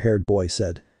silver-haired boy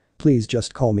said. "Please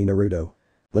just call me Naruto."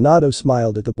 Minato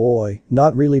smiled at the boy,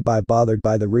 not really bothered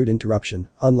by the rude interruption,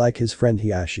 unlike his friend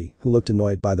Hiashi, who looked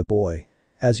annoyed by the boy.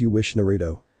 "As you wish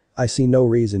Naruto. I see no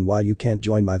reason why you can't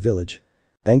join my village."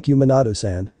 "Thank you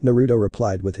Minato-san," Naruto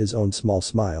replied with his own small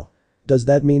smile. "Does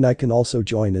that mean I can also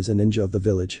join as a ninja of the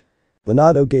village?"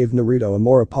 Minato gave Naruto a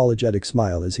more apologetic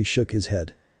smile as he shook his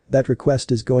head. "That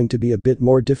request is going to be a bit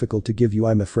more difficult to give you,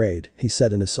 I'm afraid," he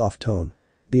said in a soft tone.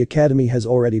 "The academy has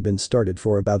already been started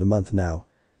for about a month now.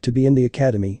 To be in the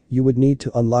academy, you would need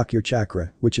to unlock your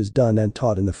chakra, which is done and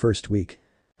taught in the first week.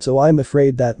 So I'm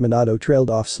afraid that." Minato trailed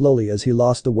off slowly as he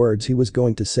lost the words he was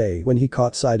going to say when he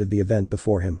caught sight of the event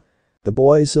before him. The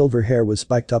boy's silver hair was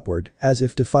spiked upward, as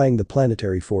if defying the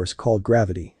planetary force called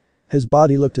gravity. His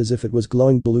body looked as if it was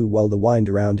glowing blue while the wind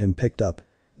around him picked up.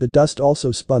 The dust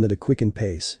also spun at a quickened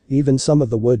pace, even some of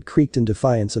the wood creaked in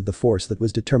defiance of the force that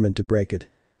was determined to break it.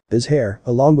 His hair,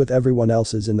 along with everyone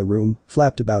else's in the room,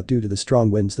 flapped about due to the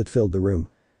strong winds that filled the room.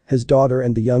 His daughter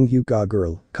and the young Hyuga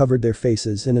girl covered their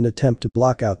faces in an attempt to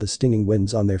block out the stinging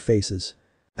winds on their faces.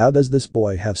 "How does this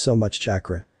boy have so much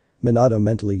chakra?" Minato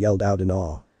mentally yelled out in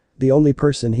awe. The only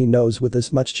person he knows with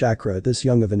this much chakra at this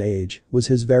young of an age was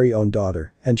his very own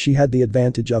daughter, and she had the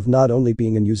advantage of not only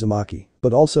being an Uzumaki,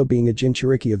 but also being a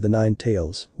Jinchuriki of the 9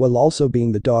 tails, while also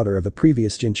being the daughter of a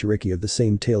previous Jinchuriki of the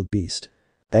same tailed beast.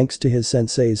 Thanks to his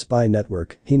sensei's spy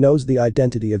network, he knows the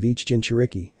identity of each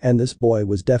Jinchuriki, and this boy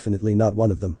was definitely not one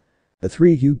of them. The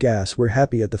three Hyugas were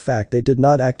happy at the fact they did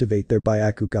not activate their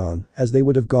Byakugan, as they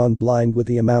would have gone blind with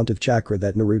the amount of chakra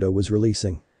that Naruto was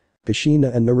releasing.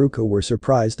 Kushina and Naruto were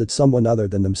surprised that someone other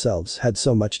than themselves had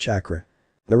so much chakra.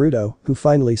 Naruto, who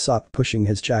finally stopped pushing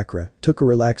his chakra, took a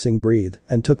relaxing breath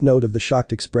and took note of the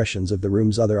shocked expressions of the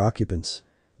room's other occupants.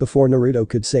 Before Naruto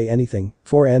could say anything,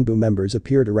 4 Anbu members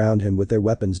appeared around him with their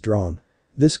weapons drawn.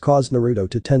 This caused Naruto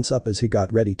to tense up as he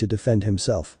got ready to defend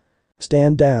himself.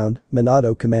 "Stand down,"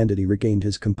 Minato commanded. He regained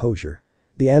his composure.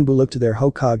 The Anbu looked to their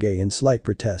Hokage in slight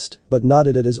protest, but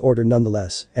nodded at his order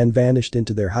nonetheless and vanished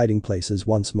into their hiding places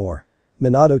once more.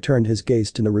 Minato turned his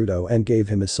gaze to Naruto and gave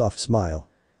him a soft smile.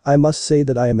 "I must say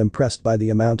that I am impressed by the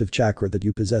amount of chakra that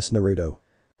you possess, Naruto.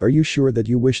 Are you sure that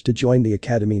you wish to join the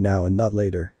academy now and not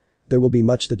later? There will be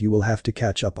much that you will have to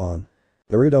catch up on."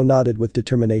 Naruto nodded with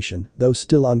determination, though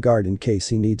still on guard in case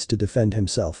he needs to defend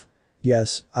himself.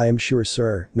 "Yes, I am sure,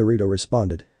 sir," Naruto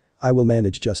responded. "I will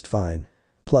manage just fine.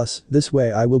 Plus, this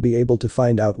way I will be able to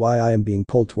find out why I am being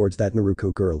pulled towards that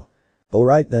Naruto girl."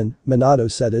 "Alright then," Minato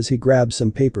said as he grabbed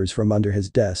some papers from under his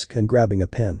desk and grabbing a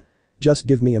pen. "Just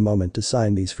give me a moment to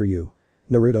sign these for you."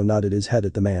 Naruto nodded his head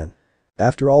at the man.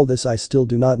 "After all this I still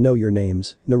do not know your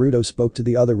names," Naruto spoke to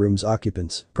the other room's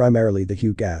occupants, primarily the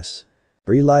Hyugas.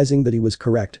 Realizing that he was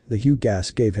correct, the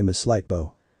Hyugas gave him a slight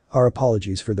bow. "Our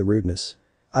apologies for the rudeness.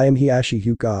 I am Hiashi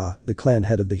Hyuga, the clan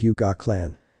head of the Hyuga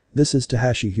clan. This is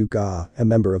Tahashi Hyuga, a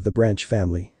member of the branch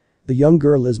family. The young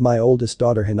girl is my oldest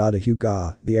daughter Hinata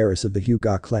Hyuga, the heiress of the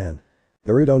Hyuga clan."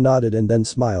 Naruto nodded and then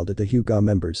smiled at the Hyuga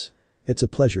members. "It's a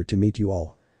pleasure to meet you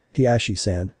all.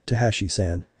 Hiashi-san,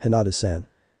 Tahashi-san, Hinata-san."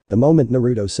 The moment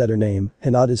Naruto said her name,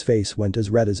 Hinata's face went as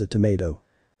red as a tomato.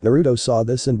 Naruto saw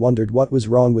this and wondered what was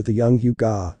wrong with the young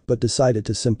Hyuga, but decided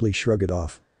to simply shrug it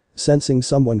off. Sensing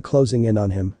someone closing in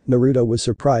on him, Naruto was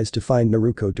surprised to find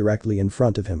Naruto directly in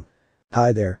front of him.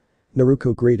 "Hi there."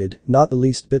 Naruto greeted, not the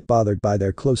least bit bothered by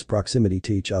their close proximity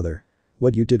to each other.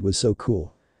 "What you did was so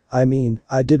cool. I mean,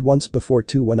 I did once before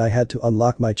too when I had to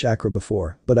unlock my chakra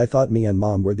before, but I thought me and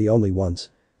mom were the only ones."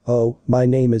 "Oh, my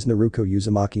name is Naruko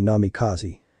Uzumaki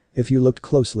Namikaze." If you looked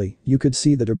closely, you could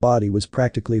see that her body was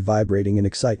practically vibrating in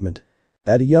excitement.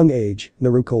 At a young age,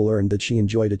 Naruto learned that she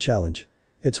enjoyed a challenge.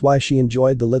 It's why she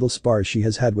enjoyed the little spars she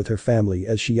has had with her family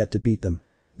as she yet to beat them.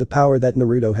 The power that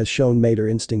Naruto has shown made her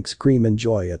instinct scream in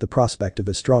joy at the prospect of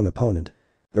a strong opponent.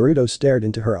 Naruto stared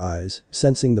into her eyes,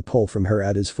 sensing the pull from her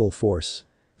at his full force.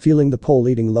 Feeling the pull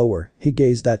leading lower, he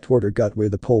gazed that toward her gut where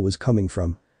the pull was coming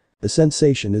from. "The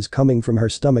sensation is coming from her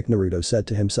stomach," Naruto said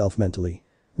to himself mentally.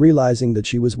 Realizing that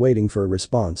she was waiting for a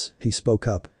response, he spoke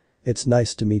up. "It's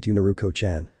nice to meet you,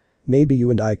 Naruto-chan. Maybe you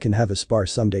and I can have a spar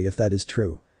someday if that is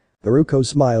true." Naruto's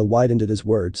smile widened at his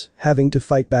words, having to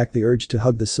fight back the urge to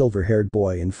hug the silver-haired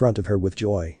boy in front of her with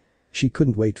joy. She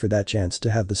couldn't wait for that chance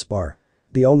to have the spar.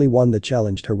 The only one that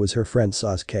challenged her was her friend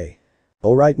Sasuke.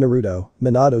 "Alright Naruto,"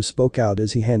 Minato spoke out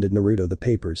as he handed Naruto the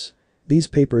papers. "These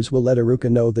papers will let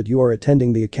Iruka know that you are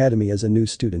attending the academy as a new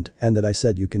student and that I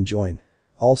said you can join.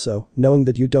 Also, knowing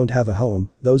that you don't have a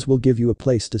home, those will give you a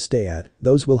place to stay at,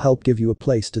 those will help give you a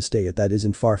place to stay at that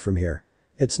isn't far from here.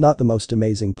 It's not the most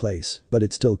amazing place, but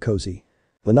it's still cozy."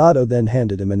 Minato then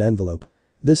handed him an envelope.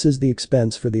 "This is the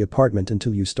expense for the apartment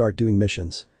until you start doing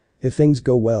missions. If things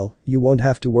go well, you won't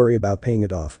have to worry about paying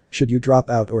it off. Should you drop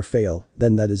out or fail,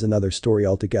 then that is another story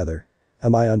altogether.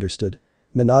 Am I understood?"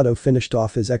 Minato finished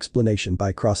off his explanation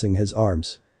by crossing his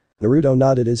arms. Naruto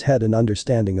nodded his head in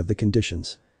understanding of the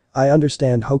conditions. "I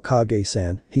understand,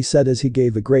 Hokage-san," he said as he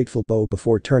gave a grateful bow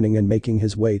before turning and making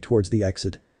his way towards the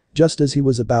exit. Just as he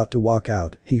was about to walk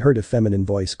out, he heard a feminine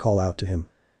voice call out to him.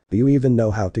 "Do you even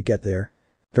know how to get there?"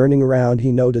 Turning around,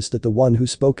 he noticed that the one who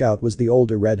spoke out was the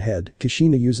older redhead,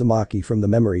 Kushina Uzumaki, from the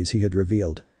memories he had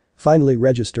revealed. Finally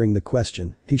registering the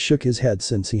question, he shook his head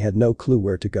since he had no clue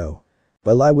where to go.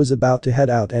 "Well, I was about to head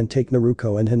out and take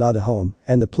Naruto and Hinata home,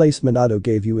 and the place Minato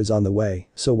gave you is on the way,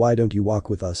 so why don't you walk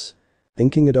with us?"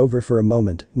 Thinking it over for a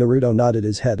moment, Naruto nodded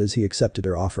his head as he accepted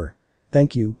her offer.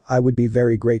 "Thank you, I would be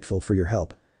very grateful for your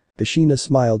help." Kushina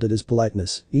smiled at his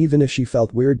politeness, even if she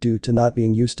felt weird due to not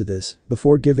being used to this,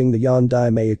 before giving the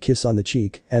yondaime a kiss on the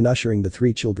cheek and ushering the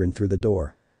 3 children through the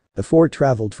door. The 4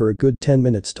 traveled for a good 10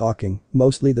 minutes talking,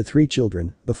 mostly the 3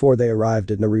 children, before they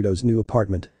arrived at Naruto's new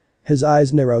apartment. His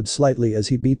eyes narrowed slightly as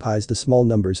he beepized the small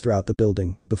numbers throughout the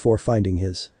building, before finding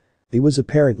his. He was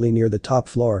apparently near the top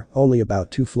floor, only about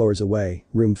 2 floors away,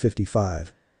 room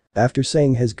 55. After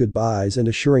saying his goodbyes and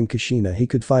assuring Kushina he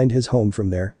could find his home from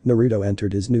there, Naruto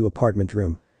entered his new apartment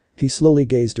room. He slowly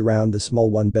gazed around the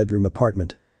small 1-bedroom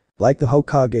apartment. Like the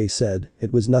Hokage said,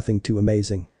 it was nothing too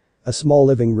amazing. A small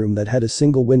living room that had a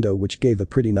single window which gave a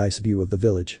pretty nice view of the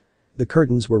village. The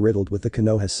curtains were riddled with the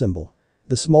Konoha symbol.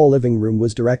 The small living room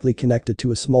was directly connected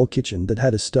to a small kitchen that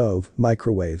had a stove,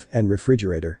 microwave, and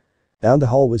refrigerator. Down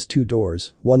the hall was 2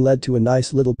 doors, one led to a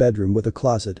nice little bedroom with a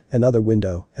closet, another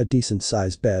window, a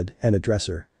decent-sized bed, and a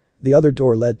dresser. The other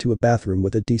door led to a bathroom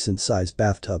with a decent-sized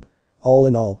bathtub. All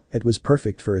in all, it was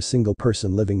perfect for a single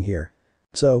person living here.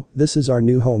 "So, this is our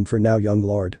new home for now, young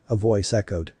lord," a voice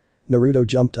echoed. Naruto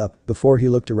jumped up before he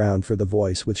looked around for the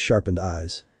voice with sharpened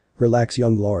eyes. "Relax,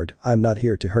 young lord, I'm not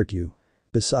here to hurt you.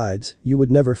 Besides, you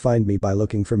would never find me by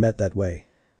looking for Met that way."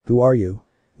 "Who are you?"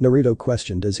 Naruto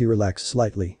questioned as he relaxed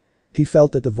slightly. He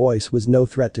felt that the voice was no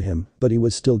threat to him, but he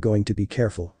was still going to be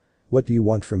careful. "What do you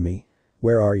want from me?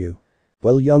 Where are you?"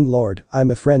 "Well, young lord,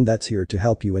 I'm a friend that's here to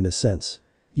help you in a sense.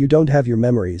 You don't have your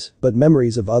memories, but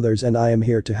memories of others, and I am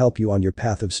here to help you on your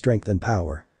path of strength and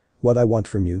power." "What I want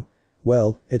from you?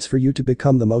 Well, it's for you to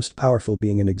become the most powerful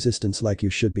being in existence like you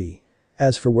should be.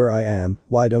 As for where I am,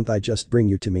 why don't I just bring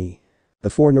you to me?"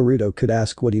 Before Naruto could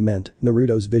ask what he meant,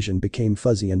 Naruto's vision became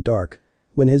fuzzy and dark.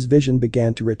 When his vision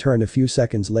began to return a few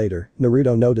seconds later,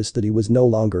 Naruto noticed that he was no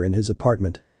longer in his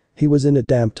apartment. He was in a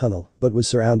damp tunnel, but was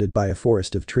surrounded by a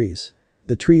forest of trees.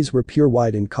 The trees were pure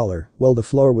white in color, while the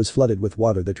floor was flooded with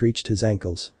water that reached his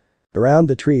ankles. Around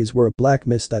the trees were a black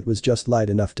mist that was just light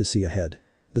enough to see ahead.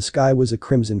 The sky was a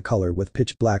crimson color with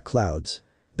pitch black clouds.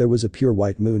 There was a pure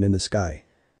white moon in the sky.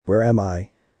 "Where am I?"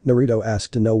 Naruto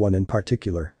asked to no one in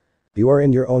particular. "You are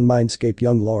in your own mindscape,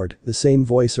 young lord," the same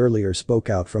voice earlier spoke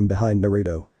out from behind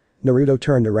Naruto. Naruto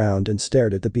turned around and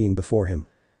stared at the being before him.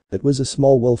 It was a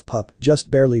small wolf pup,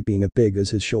 just barely being as big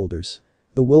as his shoulders.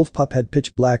 The wolf pup had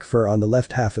pitch black fur on the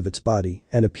left half of its body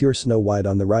and a pure snow white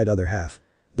on the right other half.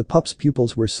 The pup's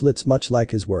pupils were slits much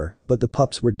like his were, but the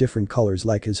pups were different colors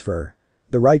like his fur.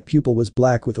 The right pupil was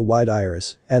black with a white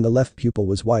iris, and the left pupil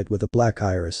was white with a black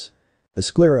iris. The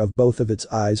sclera of both of its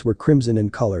eyes were crimson in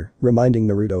color, reminding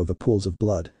Naruto of a pools of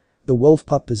blood. The wolf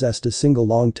pup possessed a single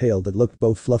long tail that looked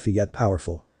both fluffy yet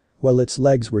powerful. While its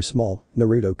legs were small,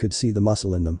 Naruto could see the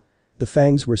muscle in them. The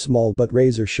fangs were small but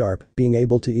razor sharp, being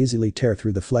able to easily tear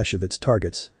through the flesh of its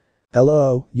targets.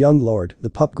 "Hello, young lord," the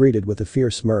pup greeted with a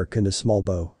fierce smirk and a small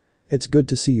bow. "It's good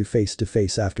to see you face to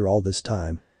face after all this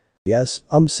time." "Yes,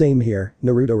 same here,"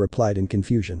 Naruto replied in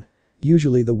confusion.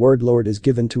 Usually the word lord is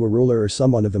given to a ruler or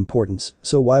someone of importance,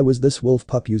 so why was this wolf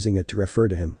pup using it to refer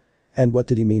to him? And what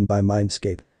did he mean by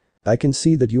mindscape? "I can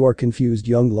see that you are confused,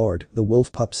 young lord," the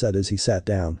wolf pup said as he sat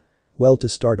down. "Well, to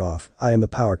start off, I am a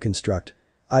power construct.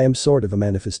 I am sort of a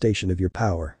manifestation of your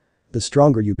power. The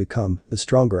stronger you become, the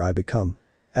stronger I become.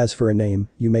 As for a name,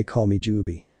 you may call me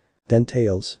Juubi." "Then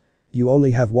Tails? You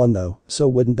only have one though, so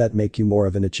wouldn't that make you more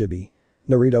of an Ichibi?"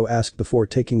 Naruto asked before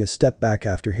taking a step back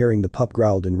after hearing the pup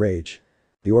growled in rage.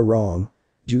 "You're wrong."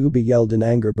 Juubi yelled in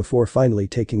anger before finally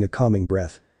taking a calming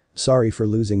breath. "Sorry for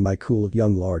losing my cool,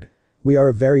 young lord. We are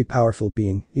a very powerful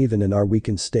being, even in our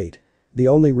weakened state. The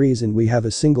only reason we have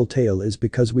a single tail is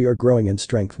because we are growing in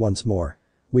strength once more.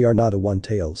 We are not a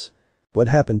one-tails." "What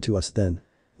happened to us then?"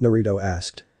 Naruto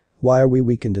asked. "Why are we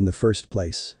weakened in the first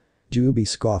place?" Juubi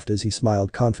scoffed as he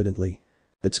smiled confidently.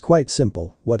 "It's quite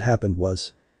simple, what happened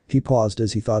was..." He paused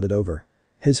as he thought it over.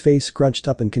 His face scrunched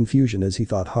up in confusion as he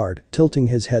thought hard, tilting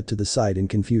his head to the side in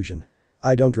confusion.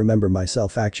 "I don't remember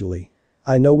myself actually.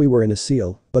 I know we were in a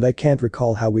seal, but I can't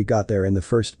recall how we got there in the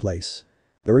first place."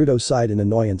 Naruto sighed in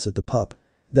annoyance at the pup.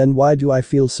 "Then why do I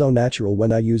feel so natural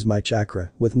when I use my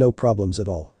chakra, with no problems at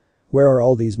all? Where are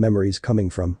all these memories coming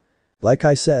from?" "Like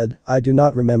I said, I do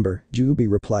not remember,"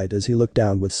 Juubi replied as he looked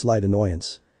down with slight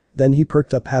annoyance. Then he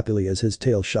perked up happily as his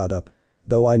tail shot up.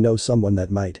 "Though I know someone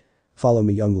that might. Follow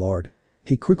me, young lord."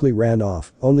 He quickly ran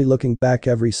off, only looking back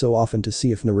every so often to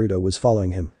see if Naruto was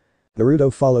following him. Naruto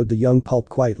followed the young pulp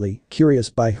quietly, curious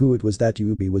by who it was that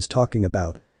Juubi was talking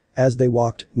about. As they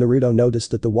walked, Naruto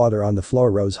noticed that the water on the floor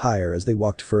rose higher as they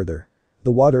walked further.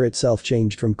 The water itself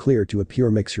changed from clear to a pure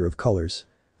mixture of colors.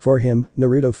 For him,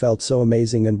 Naruto felt so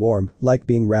amazing and warm, like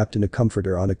being wrapped in a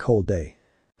comforter on a cold day.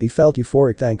 He felt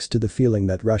euphoric thanks to the feeling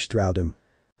that rushed throughout him.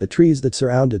 The trees that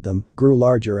surrounded them grew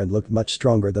larger and looked much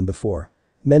stronger than before.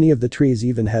 Many of the trees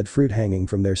even had fruit hanging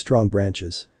from their strong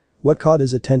branches. What caught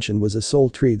his attention was a sole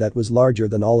tree that was larger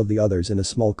than all of the others in a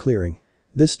small clearing.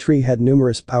 This tree had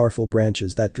numerous powerful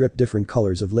branches that dripped different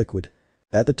colors of liquid.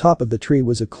 At the top of the tree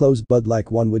was a closed bud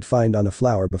like one would find on a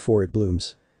flower before it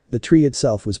blooms. The tree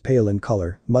itself was pale in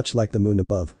color, much like the moon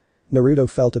above. Naruto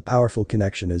felt a powerful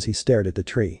connection as he stared at the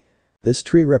tree. "This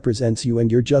tree represents you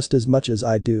and you're just as much as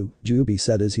I do," Juubi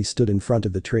said as he stood in front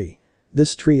of the tree.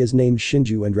 "This tree is named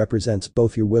Shinju and represents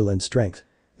both your will and strength.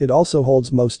 It also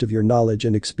holds most of your knowledge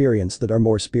and experience that are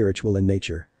more spiritual in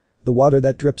nature. The water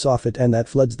that drips off it and that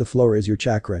floods the floor is your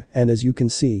chakra, and as you can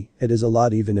see, it is a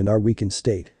lot even in our weakened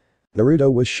state.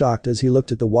 Naruto was shocked as he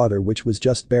looked at the water which was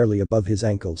just barely above his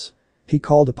ankles. He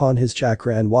called upon his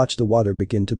chakra and watched the water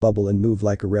begin to bubble and move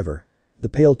like a river. The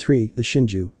pale tree, the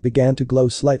Shinju, began to glow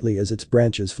slightly as its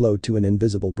branches flowed to an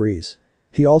invisible breeze.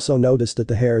 He also noticed that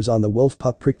the hairs on the wolf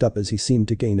pup pricked up as he seemed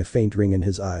to gain a faint ring in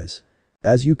his eyes.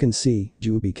 As you can see,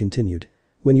 Juubi continued.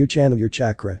 When you channel your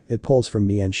chakra, it pulls from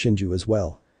me and Shinju as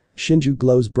well. Shinju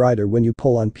glows brighter when you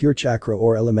pull on pure chakra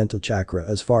or elemental chakra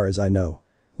as far as I know.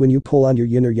 When you pull on your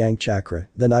yin or yang chakra,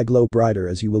 then I glow brighter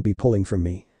as you will be pulling from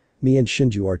me. Me and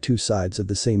Shinju are two sides of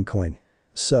the same coin.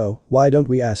 So, why don't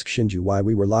we ask Shinju why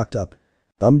we were locked up?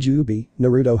 Juubi,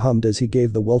 Naruto hummed as he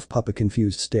gave the wolf pup a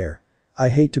confused stare. I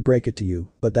hate to break it to you,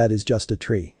 but that is just a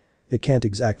tree. It can't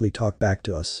exactly talk back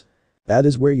to us. That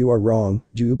is where you are wrong,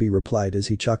 Juubi replied as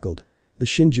he chuckled. The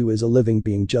Shinju is a living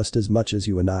being just as much as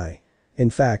you and I. In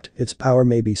fact, its power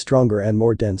may be stronger and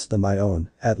more dense than my own,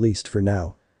 at least for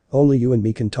now. Only you and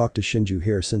me can talk to Shinju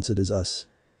here since it is us.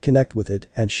 Connect with it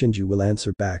and Shinju will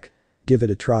answer back. Give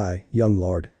it a try, young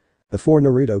lord. Before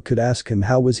Naruto could ask him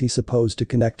how was he supposed to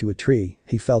connect to a tree,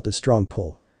 he felt a strong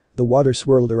pull. The water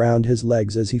swirled around his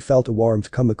legs as he felt a warmth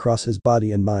come across his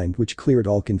body and mind which cleared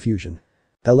all confusion.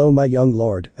 Hello my young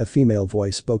lord, a female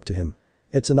voice spoke to him.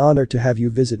 It's an honor to have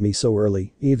you visit me so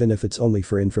early, even if it's only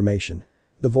for information.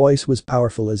 The voice was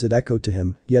powerful as it echoed to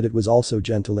him, yet it was also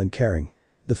gentle and caring.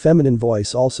 The feminine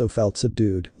voice also felt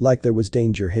subdued, like there was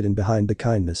danger hidden behind the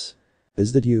kindness.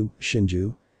 Is that you,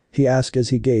 Shinju? He asked as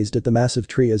he gazed at the massive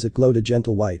tree as it glowed a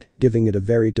gentle white, giving it a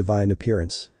very divine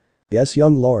appearance. Yes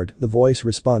young lord, the voice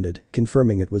responded,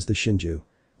 confirming it was the Shinju.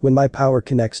 When my power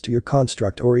connects to your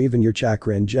construct or even your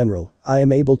chakra in general, I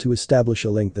am able to establish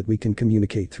a link that we can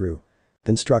communicate through.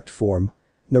 Construct form?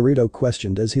 Naruto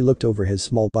questioned as he looked over his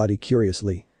small body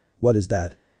curiously. What is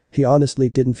that? He honestly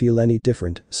didn't feel any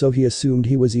different, so he assumed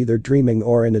he was either dreaming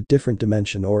or in a different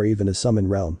dimension or even a summon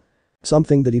realm.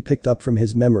 Something that he picked up from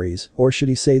his memories, or should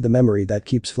he say the memory that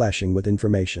keeps flashing with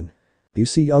information. You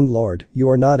see young lord, you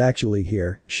are not actually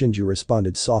here, Shinju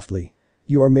responded softly.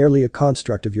 You are merely a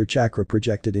construct of your chakra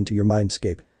projected into your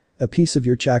mindscape. A piece of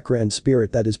your chakra and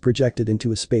spirit that is projected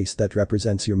into a space that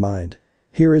represents your mind.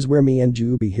 Here is where me and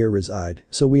Juubi here reside,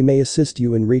 so we may assist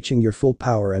you in reaching your full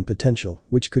power and potential,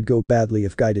 which could go badly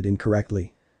if guided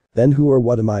incorrectly. Then who or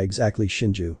what am I exactly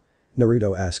Shinju?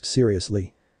 Naruto asked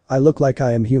seriously. I look like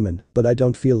I am human, but I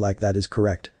don't feel like that is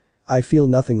correct. I feel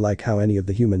nothing like how any of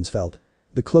the humans felt.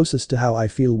 The closest to how I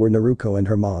feel were Naruko and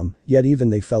her mom, yet even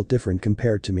they felt different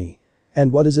compared to me.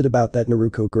 And what is it about that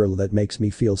Naruko girl that makes me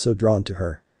feel so drawn to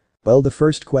her? Well the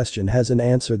first question has an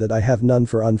answer that I have none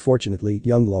for unfortunately,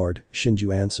 young lord,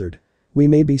 Shinju answered. We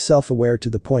may be self-aware to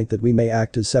the point that we may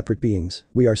act as separate beings,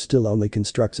 we are still only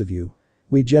constructs of you.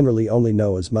 We generally only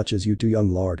know as much as you do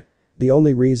young lord. The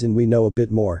only reason we know a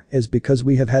bit more is because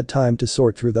we have had time to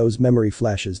sort through those memory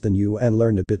flashes than you and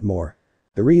learn a bit more.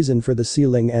 The reason for the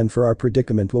sealing and for our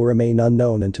predicament will remain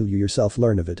unknown until you yourself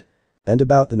learn of it. And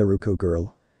about the Naruto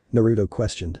girl? Naruto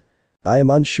questioned. I am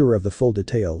unsure of the full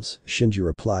details, Shinju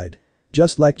replied.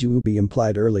 Just like Juubi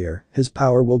implied earlier, his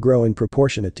power will grow in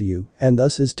proportionate to you, and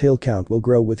thus his tail count will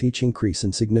grow with each increase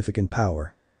in significant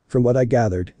power. From what I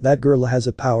gathered, that girl has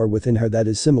a power within her that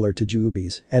is similar to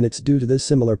Juubi's, and it's due to this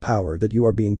similar power that you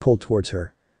are being pulled towards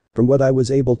her. From what I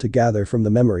was able to gather from the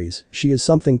memories, she is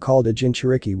something called a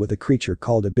Jinchuriki with a creature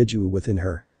called a Biju within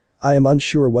her. I am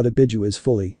unsure what a Biju is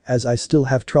fully, as I still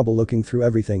have trouble looking through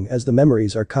everything as the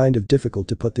memories are kind of difficult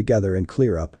to put together and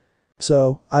clear up.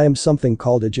 So, I am something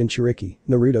called a Jinchuriki,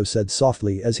 Naruto said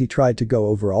softly as he tried to go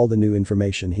over all the new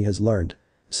information he has learned.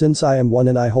 Since I am one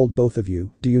and I hold both of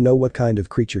you, do you know what kind of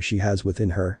creature she has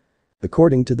within her?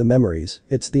 According to the memories,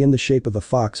 it's in the shape of a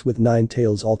fox with 9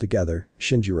 tails altogether,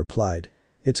 Shinju replied.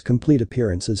 Its complete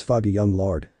appearance is foggy young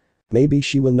lord. Maybe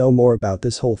she will know more about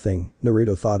this whole thing,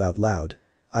 Naruto thought out loud.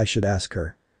 I should ask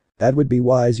her. That would be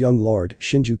wise young lord,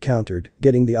 Shinju countered,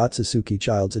 getting the Otsutsuki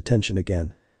child's attention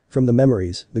again. From the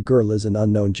memories, the girl is an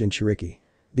unknown Jinchuriki.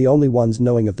 The only ones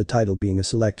knowing of the title being a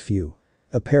select few.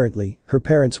 Apparently, her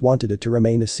parents wanted it to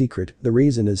remain a secret, the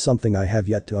reason is something I have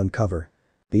yet to uncover.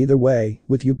 Either way,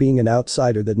 with you being an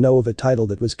outsider that know of a title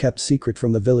that was kept secret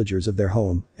from the villagers of their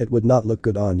home, it would not look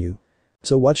good on you.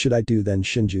 So what should I do then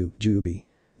Shinju, Juubi?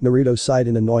 Naruto sighed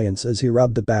in annoyance as he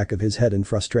rubbed the back of his head in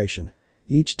frustration.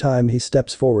 Each time he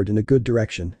steps forward in a good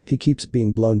direction, he keeps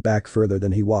being blown back further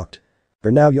than he walked. For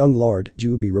now young lord,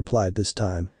 Juubi replied this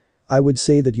time. I would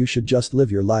say that you should just live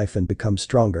your life and become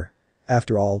stronger.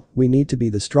 After all, we need to be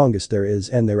the strongest there is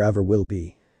and there ever will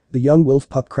be. The young wolf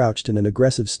pup crouched in an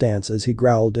aggressive stance as he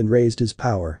growled and raised his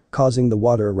power, causing the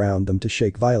water around them to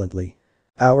shake violently.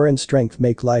 Power and strength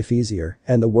make life easier,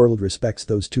 and the world respects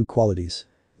those two qualities.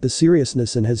 The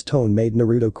seriousness in his tone made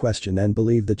Naruto question and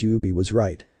believe that Juubi was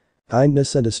right.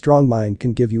 Kindness and a strong mind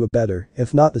can give you a better,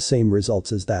 if not the same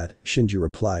results as that, Shinju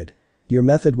replied. Your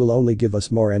method will only give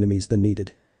us more enemies than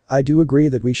needed. I do agree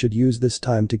that we should use this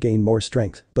time to gain more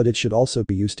strength, but it should also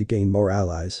be used to gain more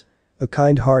allies. A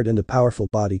kind heart and a powerful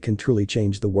body can truly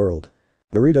change the world.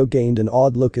 Naruto gained an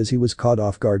odd look as he was caught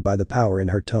off guard by the power in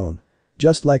her tone.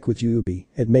 Just like with Juubi,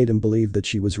 it made him believe that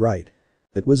she was right.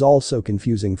 It was all so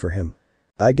confusing for him.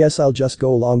 I guess I'll just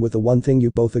go along with the one thing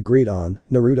you both agreed on,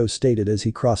 Naruto stated as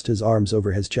he crossed his arms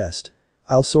over his chest.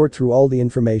 I'll sort through all the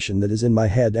information that is in my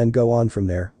head and go on from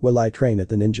there while I train at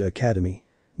the Ninja Academy.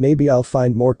 Maybe I'll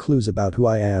find more clues about who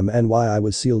I am and why I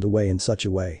was sealed away in such a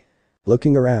way.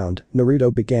 Looking around,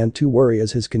 Naruto began to worry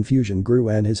as his confusion grew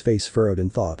and his face furrowed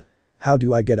in thought. How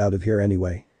do I get out of here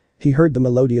anyway? He heard the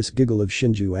melodious giggle of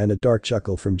Shinju and a dark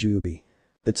chuckle from Juubi.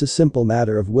 It's a simple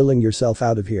matter of willing yourself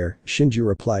out of here, Shinju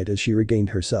replied as she regained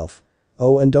herself.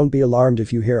 Oh, and don't be alarmed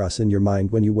if you hear us in your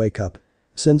mind when you wake up.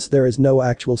 Since there is no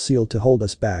actual seal to hold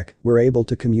us back, we're able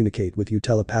to communicate with you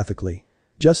telepathically.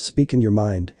 Just speak in your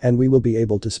mind and we will be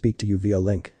able to speak to you via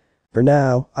link. For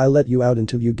now, I'll let you out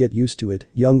until you get used to it,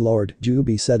 young lord,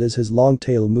 Juubi said as his long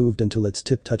tail moved until its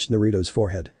tip touched Naruto's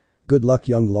forehead. Good luck,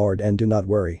 young lord, and do not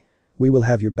worry. We will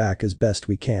have your back as best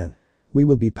we can. We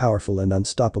will be powerful and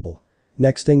unstoppable.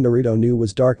 Next thing Naruto knew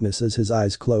was darkness as his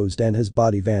eyes closed and his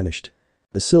body vanished.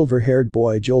 The silver-haired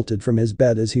boy jolted from his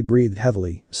bed as he breathed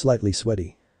heavily, slightly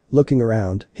sweaty. Looking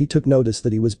around, he took notice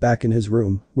that he was back in his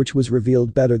room, which was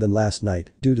revealed better than last night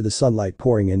due to the sunlight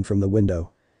pouring in from the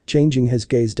window. Changing his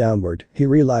gaze downward, he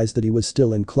realized that he was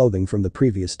still in clothing from the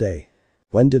previous day.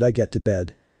 When did I get to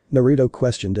bed? Naruto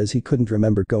questioned as he couldn't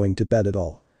remember going to bed at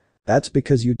all. That's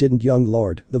because you didn't, young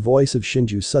lord, the voice of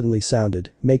Shinju suddenly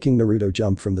sounded, making Naruto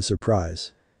jump from the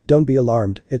surprise. Don't be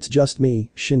alarmed, it's just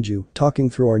me, Shinju, talking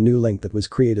through our new link that was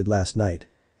created last night.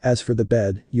 As for the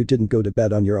bed, you didn't go to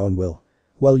bed on your own will.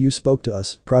 Well, you spoke to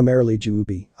us, primarily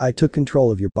Juubi. I took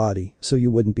control of your body, so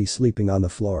you wouldn't be sleeping on the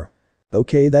floor.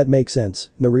 Okay, that makes sense,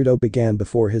 Naruto began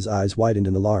before his eyes widened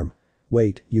in alarm.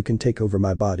 Wait, you can take over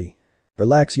my body.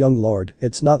 Relax, young lord,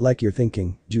 it's not like you're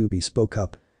thinking, Juubi spoke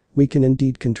up. We can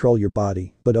indeed control your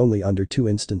body, but only under two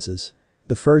instances.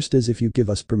 The first is if you give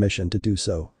us permission to do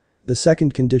so. The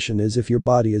second condition is if your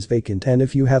body is vacant and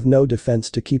if you have no defense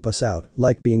to keep us out,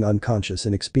 like being unconscious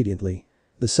inexpediently.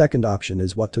 The second option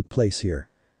is what took place here.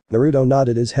 Naruto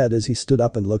nodded his head as he stood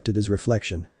up and looked at his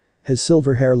reflection. His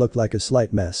silver hair looked like a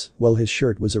slight mess, while his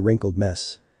shirt was a wrinkled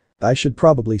mess. I should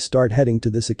probably start heading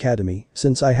to this academy,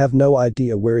 since I have no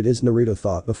idea where it is, Naruto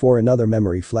thought before another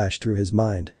memory flashed through his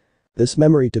mind. This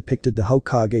memory depicted the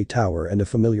Hokage Tower and a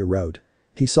familiar road.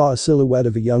 He saw a silhouette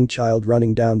of a young child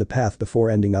running down the path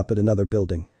before ending up at another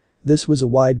building. This was a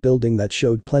wide building that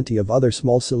showed plenty of other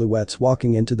small silhouettes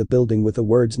walking into the building with the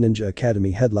words Ninja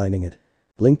Academy headlining it.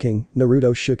 Blinking,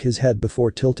 Naruto shook his head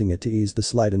before tilting it to ease the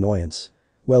slight annoyance.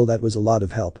 Well, that was a lot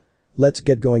of help. Let's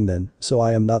get going then, so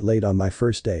I am not late on my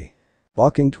first day.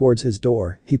 Walking towards his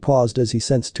door, he paused as he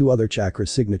sensed two other chakra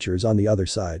signatures on the other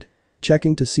side.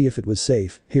 Checking to see if it was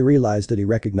safe, he realized that he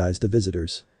recognized the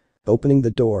visitors. Opening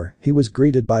the door, he was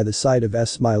greeted by the sight of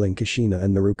smiling Kushina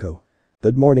and Naruto.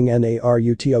 Good morning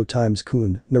Naruto times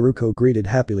Kun, Naruto greeted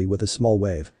happily with a small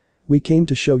wave. We came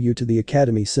to show you to the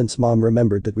academy since mom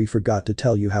remembered that we forgot to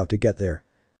tell you how to get there.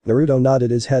 Naruto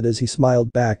nodded his head as he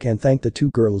smiled back and thanked the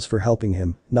two girls for helping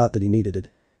him, not that he needed it.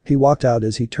 He walked out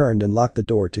as he turned and locked the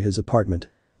door to his apartment.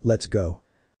 Let's go.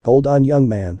 Hold on, young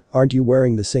man, aren't you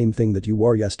wearing the same thing that you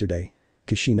wore yesterday?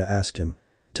 Kushina asked him.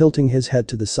 Tilting his head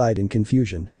to the side in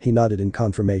confusion, he nodded in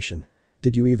confirmation.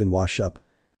 Did you even wash up?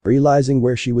 Realizing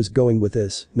where she was going with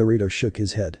this, Naruto shook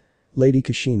his head. Lady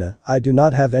Kushina, I do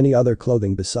not have any other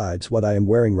clothing besides what I am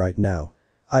wearing right now.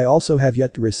 I also have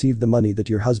yet to receive the money that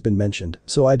your husband mentioned,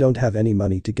 so I don't have any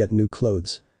money to get new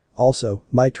clothes. Also,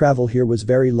 my travel here was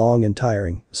very long and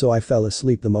tiring, so I fell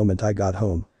asleep the moment I got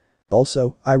home.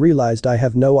 Also, I realized I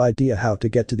have no idea how to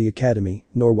get to the academy,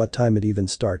 nor what time it even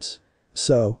starts.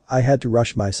 So, I had to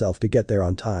rush myself to get there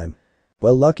on time.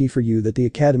 Well, lucky for you that the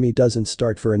academy doesn't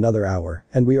start for another hour,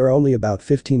 and we are only about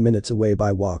 15 minutes away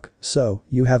by walk, so,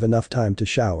 you have enough time to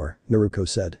shower, Naruto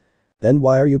said. Then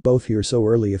why are you both here so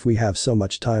early if we have so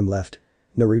much time left?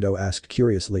 Naruto asked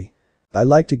curiously. I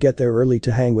like to get there early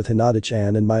to hang with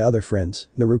Hinata-chan and my other friends,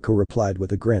 Naruto replied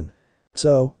with a grin.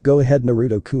 So, go ahead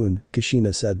Naruto-kun,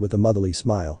 Kushina said with a motherly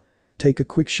smile. Take a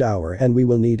quick shower and we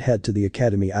will need head to the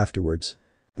academy afterwards.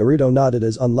 Naruto nodded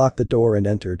as unlocked the door and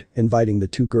entered, inviting the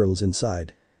two girls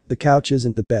inside. The couch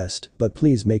isn't the best, but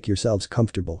please make yourselves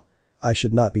comfortable. I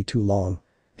should not be too long.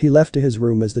 He left to his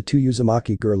room as the two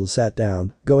Uzumaki girls sat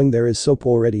down, going there is soap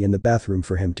already in the bathroom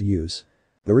for him to use.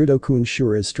 Naruto-kun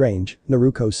sure is strange,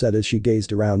 Naruko said as she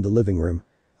gazed around the living room.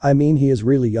 I mean he is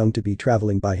really young to be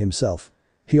traveling by himself.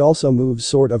 He also moves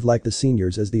sort of like the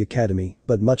seniors as the academy,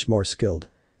 but much more skilled.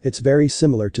 It's very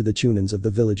similar to the chunins of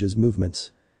the village's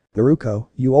movements. Naruko,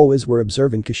 you always were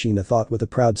observant, Kushina thought with a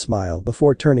proud smile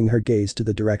before turning her gaze to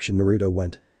the direction Naruto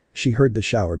went. She heard the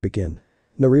shower begin.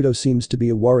 Naruto seems to be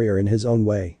a warrior in his own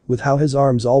way, with how his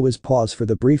arms always pause for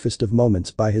the briefest of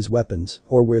moments by his weapons,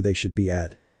 or where they should be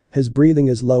at. His breathing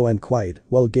is low and quiet,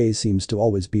 while gaze seems to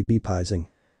always be beepizing.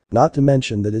 Not to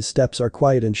mention that his steps are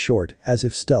quiet and short, as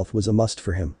if stealth was a must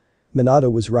for him.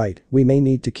 Minato was right, we may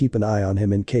need to keep an eye on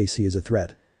him in case he is a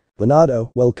threat.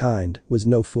 Minato, well kind, was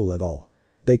no fool at all.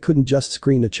 They couldn't just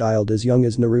screen a child as young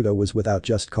as Naruto was without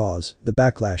just cause, the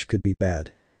backlash could be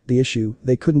bad. The issue,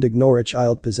 they couldn't ignore a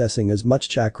child possessing as much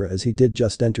chakra as he did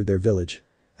just enter their village.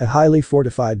 A highly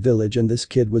fortified village and this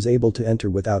kid was able to enter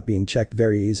without being checked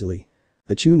very easily.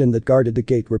 The chunin that guarded the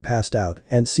gate were passed out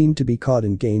and seemed to be caught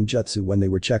in genjutsu when they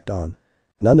were checked on.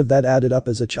 None of that added up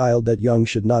as a child that young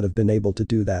should not have been able to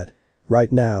do that.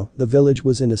 Right now, the village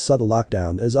was in a subtle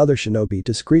lockdown as other shinobi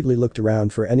discreetly looked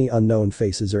around for any unknown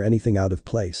faces or anything out of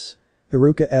place.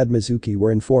 Haruka and Mizuki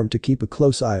were informed to keep a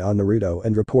close eye on Naruto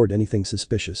and report anything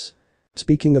suspicious.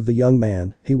 Speaking of the young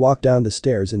man, he walked down the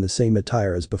stairs in the same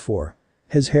attire as before.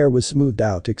 His hair was smoothed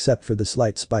out except for the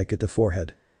slight spike at the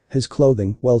forehead. His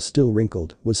clothing, while still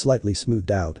wrinkled, was slightly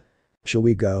smoothed out. Shall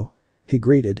we go? He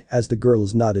greeted as the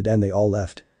girls nodded and they all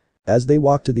left. As they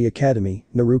walked to the academy,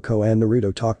 Naruko and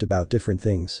Naruto talked about different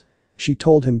things. She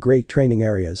told him great training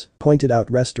areas, pointed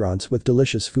out restaurants with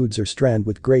delicious foods or strand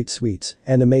with great sweets,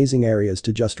 and amazing areas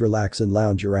to just relax and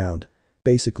lounge around.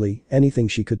 Basically, anything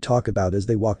she could talk about as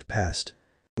they walked past.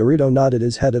 Naruto nodded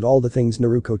his head at all the things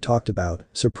Naruko talked about,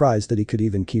 surprised that he could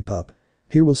even keep up.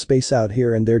 He will space out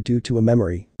here and there due to a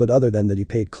memory, but other than that he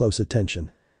paid close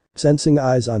attention. Sensing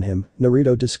eyes on him,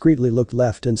 Naruto discreetly looked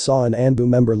left and saw an Anbu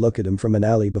member look at him from an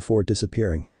alley before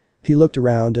disappearing. He looked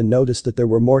around and noticed that there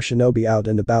were more shinobi out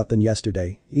and about than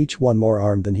yesterday, each one more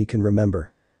armed than he can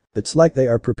remember. It's like they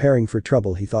are preparing for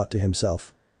trouble, he thought to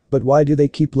himself. But why do they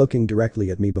keep looking directly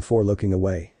at me before looking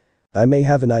away? I may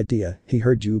have an idea, he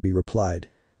heard Juubi replied.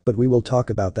 But we will talk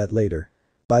about that later.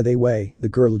 By the way, the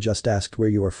girl just asked where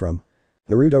you are from.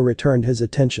 Naruto returned his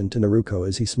attention to Naruko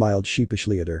as he smiled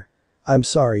sheepishly at her. I'm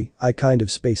sorry, I kind of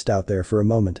spaced out there for a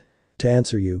moment. To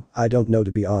answer you, I don't know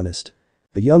to be honest.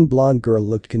 The young blonde girl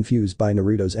looked confused by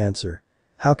Naruto's answer.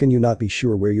 How can you not be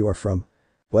sure where you are from?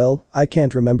 Well, I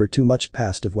can't remember too much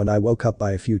past of when I woke up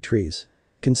by a few trees.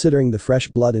 Considering the fresh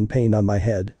blood and pain on my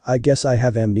head, I guess I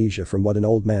have amnesia from what an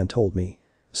old man told me.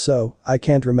 So, I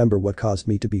can't remember what caused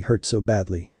me to be hurt so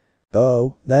badly.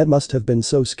 Oh, that must have been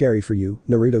so scary for you,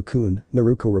 Naruto-kun,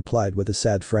 Naruko replied with a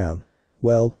sad frown.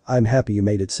 Well, I'm happy you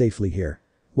made it safely here.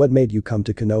 What made you come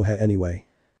to Konoha anyway?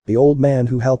 The old man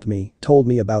who helped me told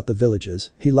me about the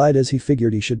villages, he lied as he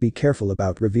figured he should be careful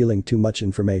about revealing too much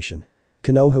information.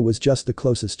 Konoha was just the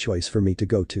closest choice for me to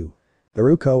go to.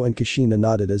 Naruko and Kushina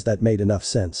nodded as that made enough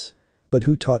sense. But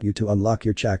who taught you to unlock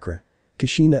your chakra?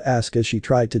 Kushina asked as she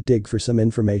tried to dig for some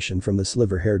information from the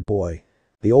sliver-haired boy.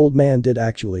 The old man did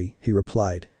actually, he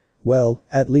replied. Well,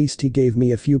 at least he gave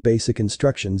me a few basic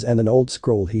instructions and an old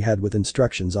scroll he had with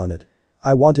instructions on it.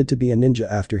 I wanted to be a ninja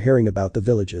after hearing about the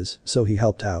villages, so he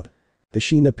helped out.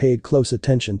 Kushina paid close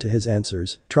attention to his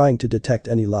answers, trying to detect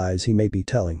any lies he may be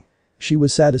telling. She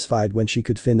was satisfied when she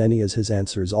could fin any as his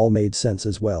answers all made sense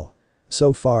as well.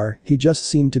 So far, he just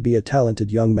seemed to be a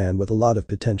talented young man with a lot of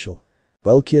potential.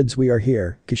 Well kids, we are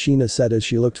here, Kushina said as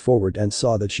she looked forward and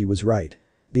saw that she was right.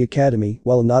 The academy,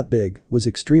 while not big, was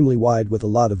extremely wide with a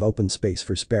lot of open space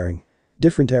for sparring.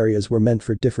 Different areas were meant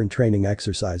for different training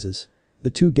exercises. The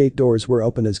two gate doors were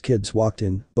open as kids walked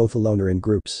in, both alone or in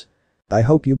groups. I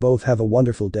hope you both have a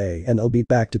wonderful day and I'll be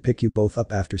back to pick you both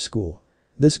up after school.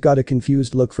 This got a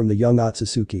confused look from the young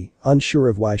Otsutsuki, unsure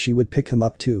of why she would pick him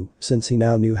up too, since he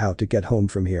now knew how to get home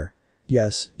from here.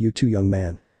 Yes, you too, young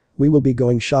man. We will be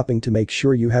going shopping to make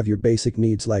sure you have your basic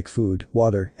needs like food,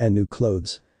 water, and new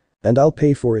clothes. And I'll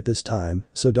pay for it this time,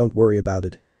 so don't worry about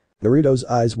it. Naruto's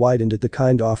eyes widened at the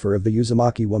kind offer of the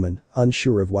Uzumaki woman,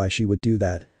 unsure of why she would do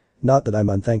that. Not that I'm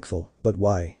unthankful, but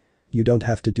why? You don't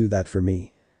have to do that for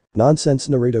me. Nonsense,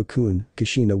 Naruto-kun,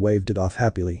 Kushina waved it off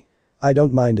happily. I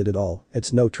don't mind it at all,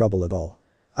 it's no trouble at all.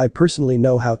 I personally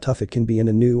know how tough it can be in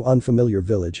a new unfamiliar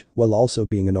village while also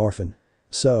being an orphan.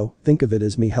 So, think of it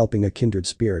as me helping a kindred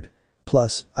spirit.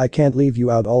 Plus, I can't leave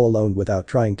you out all alone without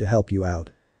trying to help you out.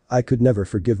 I could never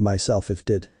forgive myself if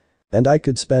did. And I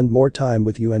could spend more time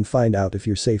with you and find out if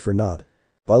you're safe or not.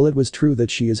 While it was true that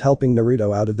she is helping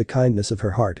Naruto out of the kindness of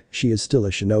her heart, she is still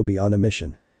a shinobi on a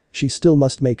mission. She still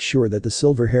must make sure that the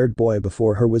silver-haired boy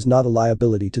before her was not a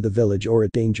liability to the village or a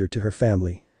danger to her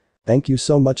family. Thank you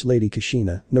so much Lady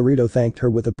Kushina, Naruto thanked her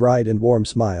with a bright and warm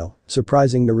smile,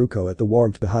 surprising Naruto at the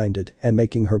warmth behind it and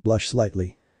making her blush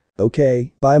slightly.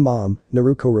 Okay, bye mom,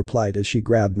 Naruto replied as she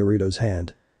grabbed Naruto's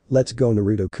hand. Let's go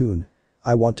Naruto-kun.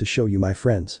 I want to show you my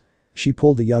friends. She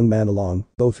pulled the young man along,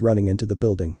 both running into the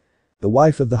building. The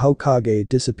wife of the Hokage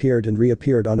disappeared and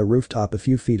reappeared on a rooftop a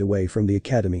few feet away from the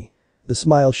academy. The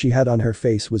smile she had on her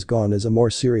face was gone as a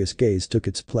more serious gaze took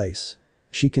its place.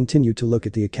 She continued to look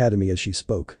at the academy as she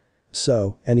spoke.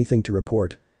 So, anything to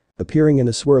report? Appearing in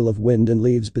a swirl of wind and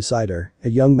leaves beside her, a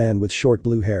young man with short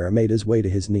blue hair made his way to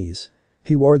his knees.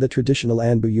 He wore the traditional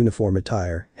Anbu uniform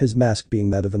attire, his mask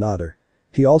being that of an otter.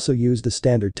 He also used a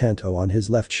standard tento on his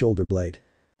left shoulder blade.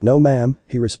 No ma'am,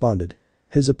 he responded.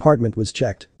 His apartment was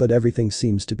checked, but everything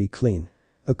seems to be clean.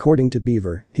 According to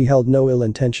Beaver, he held no ill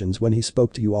intentions when he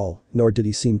spoke to you all, nor did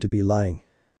he seem to be lying.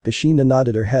 Kushina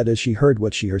nodded her head as she heard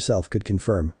what she herself could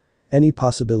confirm. Any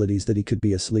possibilities that he could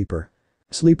be a sleeper?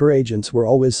 Sleeper agents were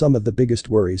always some of the biggest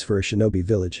worries for a shinobi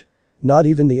village. Not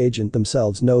even the agent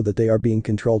themselves know that they are being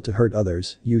controlled to hurt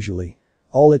others, usually.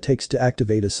 All it takes to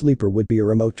activate a sleeper would be a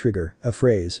remote trigger, a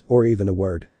phrase, or even a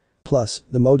word. Plus,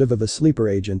 the motive of a sleeper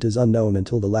agent is unknown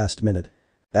until the last minute.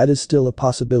 That is still a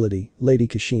possibility, Lady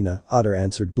Kushina, Otter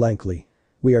answered blankly.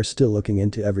 We are still looking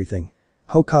into everything.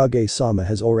 Hokage-sama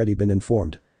has already been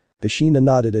informed. Kushina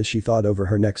nodded as she thought over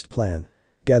her next plan.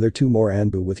 Gather 2 more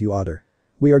Anbu with you Otter.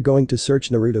 We are going to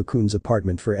search Naruto-kun's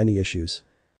apartment for any issues.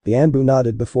 The Anbu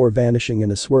nodded before vanishing in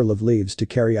a swirl of leaves to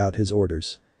carry out his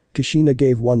orders. Kushina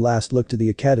gave one last look to the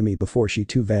academy before she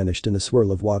too vanished in a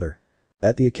swirl of water.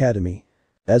 At the academy.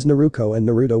 As Naruto and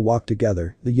Naruto walked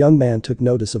together, the young man took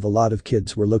notice of a lot of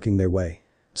kids were looking their way.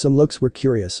 Some looks were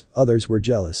curious, others were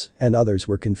jealous, and others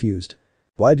were confused.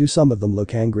 Why do some of them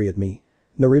look angry at me?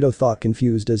 Naruto thought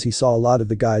confused as he saw a lot of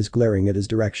the guys glaring at his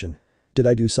direction. Did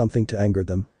I do something to anger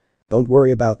them? Don't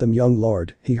worry about them young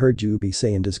lord, he heard Juubi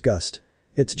say in disgust.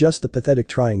 It's just the pathetic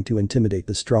trying to intimidate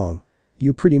the strong.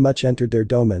 You pretty much entered their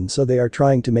domain so they are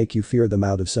trying to make you fear them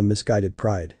out of some misguided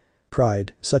pride.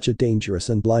 Pride, such a dangerous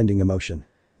and blinding emotion.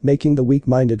 Making the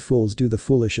weak-minded fools do the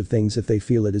foolish of things if they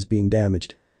feel it is being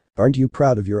damaged. Aren't you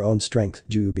proud of your own strength,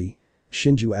 Juubi?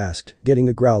 Shinju asked, getting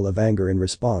a growl of anger in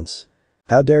response.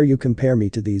 How dare you compare me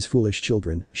to these foolish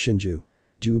children, Shinju?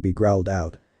 Juubi growled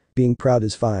out. Being proud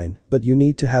is fine, but you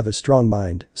need to have a strong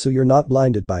mind so you're not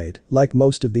blinded by it, like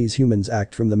most of these humans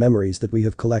act from the memories that we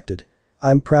have collected.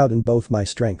 I'm proud in both my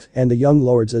strength and the young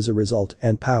lords as a result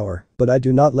and power, but I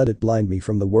do not let it blind me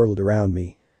from the world around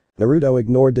me. Naruto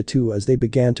ignored the two as they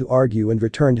began to argue and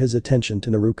returned his attention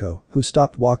to Naruto, who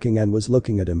stopped walking and was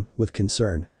looking at him with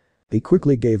concern. He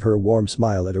quickly gave her a warm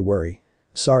smile at her worry.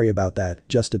 Sorry about that,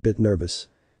 just a bit nervous.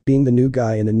 Being the new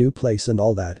guy in a new place and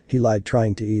all that, he lied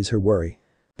trying to ease her worry.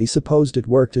 He supposed it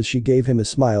worked as she gave him a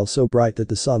smile so bright that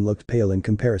the sun looked pale in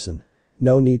comparison.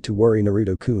 No need to worry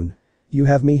Naruto-kun. You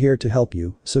have me here to help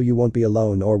you, so you won't be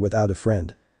alone or without a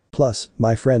friend. Plus,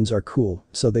 my friends are cool,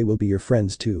 so they will be your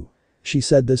friends too. She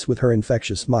said this with her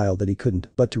infectious smile that he couldn't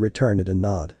but to return it and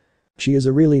nod. She is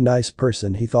a really nice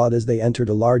person he thought as they entered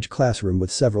a large classroom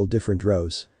with several different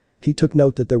rows. He took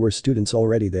note that there were students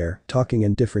already there, talking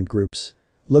in different groups.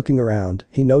 Looking around,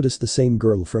 he noticed the same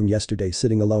girl from yesterday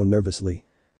sitting alone nervously.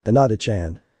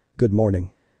 Hinata-chan. Good morning.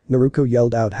 Naruto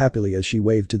yelled out happily as she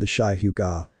waved to the shy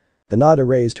Hyuga. Hinata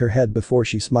raised her head before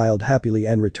she smiled happily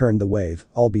and returned the wave,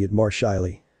 albeit more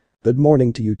shyly. Good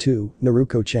morning to you too,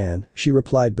 Naruto-chan, she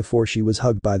replied before she was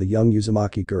hugged by the young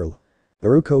Uzumaki girl.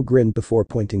 Naruto grinned before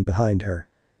pointing behind her.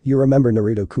 You remember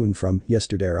Naruto-kun from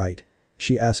yesterday right?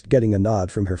 She asked getting a nod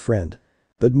from her friend.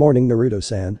 Good morning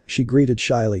Naruto-san, she greeted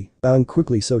shyly, bowing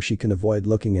quickly so she can avoid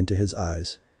looking into his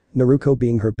eyes. Naruto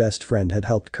being her best friend had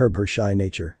helped curb her shy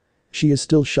nature. She is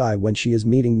still shy when she is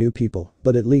meeting new people,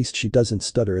 but at least she doesn't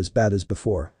stutter as bad as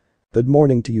before. Good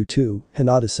morning to you too,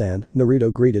 Hinata-san,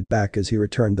 Naruto greeted back as he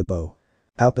returned the bow.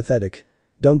 How pathetic.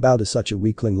 Don't bow to such a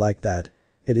weakling like that.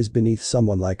 It is beneath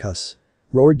someone like us.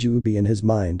 Roared Juubi in his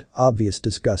mind, obvious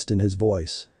disgust in his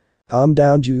voice. Calm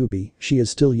down Juubi, she is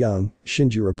still young,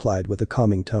 Shinju replied with a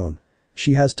calming tone.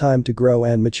 She has time to grow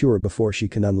and mature before she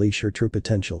can unleash her true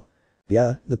potential.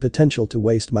 Yeah, the potential to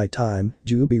waste my time,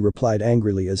 Juubi replied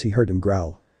angrily as he heard him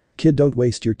growl. Kid, don't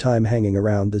waste your time hanging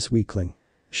around this weakling.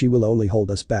 She will only hold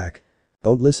us back.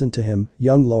 Don't listen to him,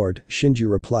 young lord, Shinju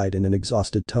replied in an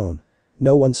exhausted tone.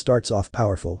 No one starts off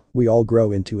powerful, we all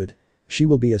grow into it. She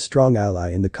will be a strong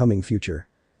ally in the coming future.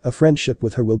 A friendship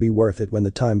with her will be worth it when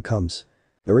the time comes.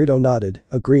 Naruto nodded,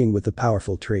 agreeing with the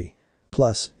powerful tree.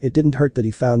 Plus, it didn't hurt that he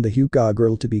found the Hyuga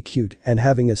girl to be cute and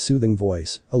having a soothing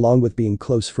voice, along with being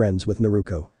close friends with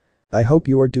Naruto. I hope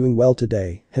you are doing well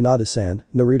today, Hinata-san,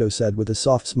 Naruto said with a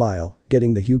soft smile,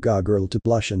 getting the Hyuga girl to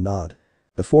blush and nod.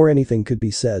 Before anything could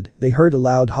be said, they heard a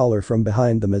loud holler from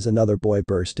behind them as another boy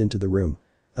burst into the room.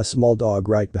 A small dog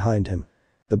right behind him.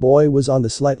 The boy was on the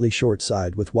slightly short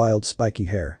side with wild spiky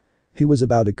hair. He was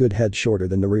about a good head shorter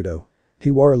than Naruto.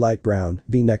 He wore a light brown,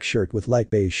 V-neck shirt with light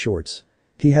beige shorts.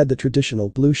 He had the traditional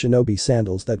blue shinobi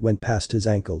sandals that went past his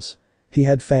ankles. He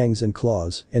had fangs and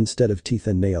claws instead of teeth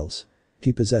and nails.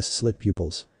 He possessed slit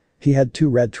pupils. He had 2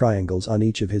 red triangles on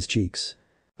each of his cheeks.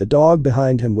 The dog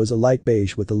behind him was a light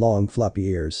beige with the long floppy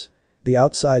ears. The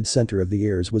outside center of the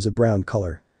ears was a brown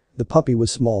color. The puppy was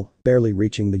small, barely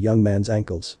reaching the young man's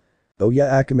ankles. "Oh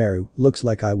yeah, Akamaru, looks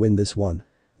like I win this one."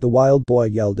 The wild boy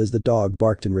yelled as the dog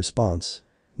barked in response.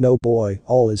 "No boy,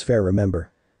 all is fair,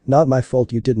 remember. Not my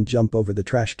fault you didn't jump over the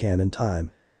trash can in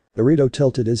time." Naruto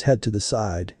tilted his head to the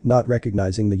side, not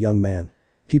recognizing the young man.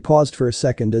 He paused for a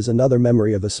second as another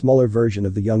memory of a smaller version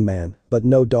of the young man, but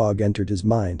no dog entered his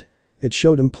mind. It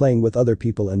showed him playing with other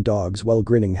people and dogs while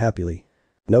grinning happily.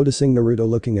 Noticing Naruto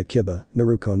looking at Kiba,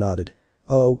 Naruto nodded.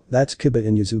 "Oh, that's Kiba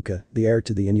Inuzuka, the heir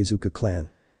to the Inuzuka clan.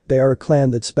 They are a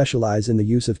clan that specialize in the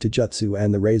use of taijutsu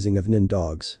and the raising of nin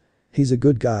dogs. He's a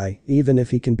good guy, even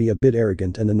if he can be a bit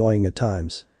arrogant and annoying at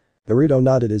times." Naruto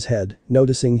nodded his head,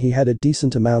 noticing he had a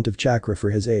decent amount of chakra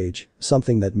for his age,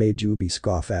 something that made Juubi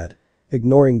scoff at.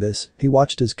 Ignoring this, he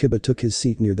watched as Kiba took his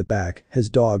seat near the back, his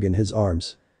dog in his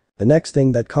arms. The next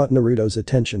thing that caught Naruto's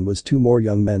attention was 2 more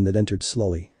young men that entered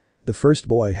slowly. The first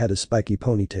boy had a spiky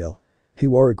ponytail. He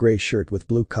wore a gray shirt with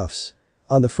blue cuffs.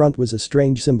 On the front was a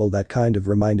strange symbol that kind of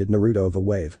reminded Naruto of a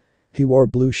wave. He wore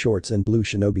blue shorts and blue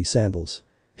shinobi sandals.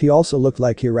 He also looked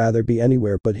like he'd rather be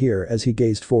anywhere but here as he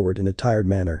gazed forward in a tired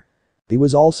manner. He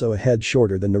was also a head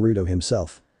shorter than Naruto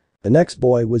himself. The next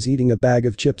boy was eating a bag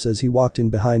of chips as he walked in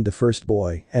behind the first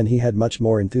boy, and he had much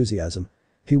more enthusiasm.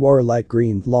 He wore a light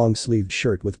green, long-sleeved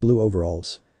shirt with blue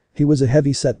overalls. He was a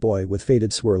heavy-set boy with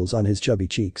faded swirls on his chubby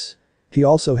cheeks. He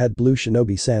also had blue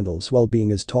shinobi sandals while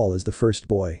being as tall as the first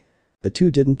boy. The 2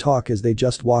 didn't talk as they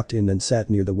just walked in and sat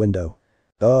near the window.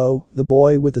 "Oh, the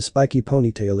boy with the spiky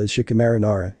ponytail is Shikamaru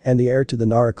Nara and the heir to the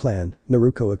Nara clan,"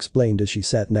 Naruto explained as she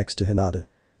sat next to Hinata.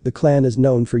 "The clan is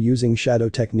known for using shadow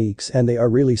techniques and they are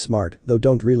really smart, though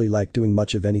don't really like doing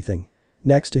much of anything.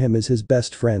 Next to him is his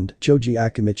best friend, Choji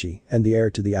Akamichi, and the heir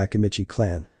to the Akamichi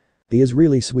clan. He is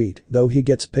really sweet, though he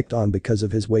gets picked on because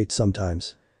of his weight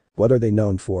sometimes." "What are they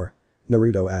known for?"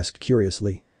 Naruto asked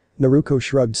curiously. Naruto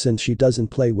shrugged since she doesn't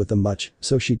play with them much,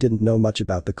 so she didn't know much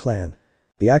about the clan.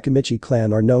 The Akamichi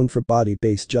clan are known for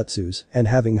body-based jutsus and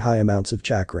having high amounts of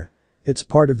chakra. It's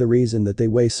part of the reason that they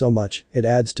weigh so much, it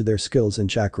adds to their skills and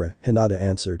chakra, Hinata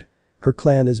answered. Her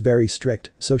clan is very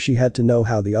strict, so she had to know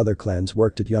how the other clans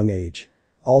worked at young age.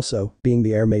 Also, being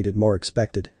the heir made it more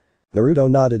expected.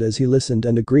 Naruto nodded as he listened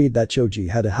and agreed that Choji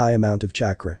had a high amount of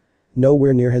chakra.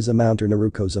 Nowhere near his amount or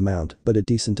Naruto's amount, but a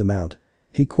decent amount.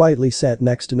 He quietly sat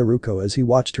next to Naruto as he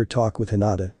watched her talk with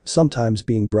Hinata, sometimes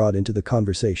being brought into the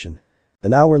conversation.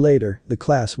 An hour later, the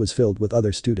class was filled with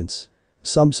other students.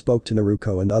 Some spoke to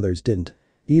Naruto and others didn't.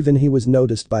 Even he was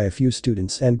noticed by a few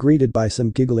students and greeted by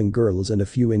some giggling girls and a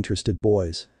few interested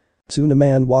boys. Soon a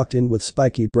man walked in with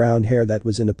spiky brown hair that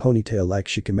was in a ponytail like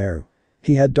Shikamaru.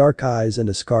 He had dark eyes and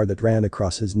a scar that ran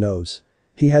across his nose.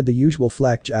 He had the usual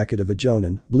flak jacket of a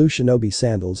jonin, blue shinobi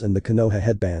sandals and the Konoha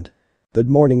headband. "Good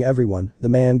morning everyone," the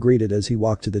man greeted as he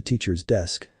walked to the teacher's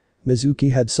desk.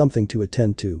 "Mizuki had something to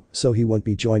attend to, so he won't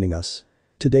be joining us.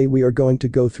 Today we are going to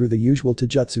go through the usual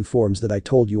taijutsu forms that I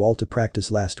told you all to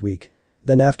practice last week.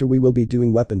 Then after we will be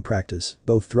doing weapon practice,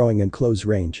 both throwing and close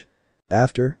range.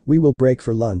 After, we will break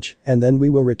for lunch, and then we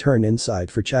will return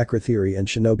inside for chakra theory and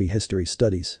shinobi history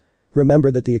studies. Remember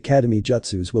that the academy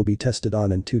jutsus will be tested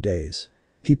on in 2 days."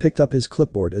 He picked up his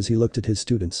clipboard as he looked at his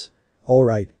students.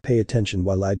 "Alright, pay attention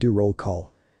while I do roll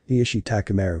call. Iishi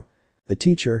Takamaru." The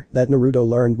teacher, that Naruto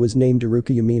learned was named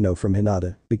Iruka Yamino from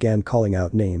Hinata, began calling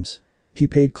out names. He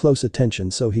paid close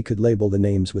attention so he could label the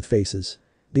names with faces.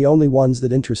 The only ones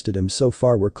that interested him so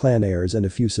far were clan heirs and a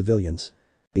few civilians.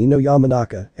 Ino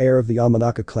Yamanaka, heir of the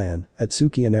Yamanaka clan,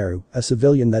 Atsuki Inaru, a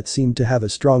civilian that seemed to have a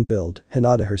strong build,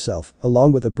 Hinata herself,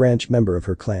 along with a branch member of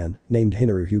her clan, named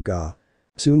Hinaru Hyuga.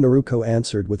 Soon Naruto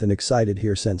answered with an excited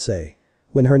 "Here sensei."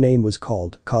 When her name was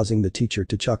called, causing the teacher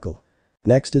to chuckle.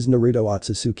 "Next is Naruto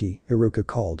Otsutsuki," Iruka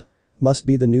called. "Must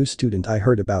be the new student I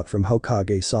heard about from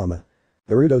Hokage-sama."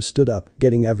 Naruto stood up,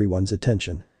 getting everyone's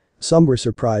attention. Some were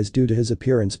surprised due to his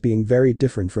appearance being very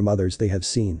different from others they have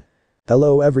seen.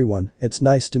 "Hello everyone, it's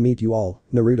nice to meet you all,"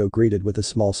 Naruto greeted with a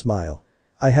small smile.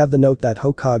 "I have the note that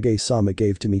Hokage-sama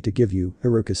gave to me to give you,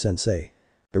 Iruka-sensei."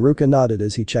 Iruka nodded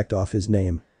as he checked off his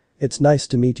name. "It's nice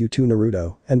to meet you too,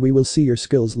 Naruto, and we will see your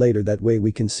skills later, that way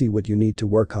we can see what you need to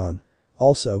work on.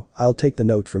 Also, I'll take the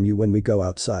note from you when we go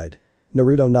outside."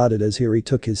 Naruto nodded as he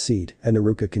took his seat, and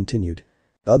Iruka continued.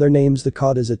 The other names that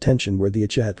caught his attention were the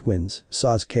Uchiha twins,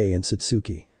 Sasuke and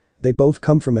Satsuki. They both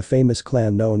come from a famous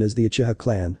clan known as the Uchiha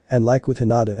clan, and like with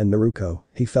Hinata and Naruto,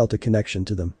 he felt a connection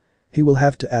to them. He will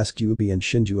have to ask Juubi and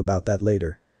Shinju about that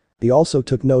later. He also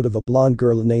took note of a blonde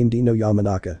girl named Ino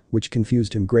Yamanaka, which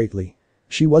confused him greatly.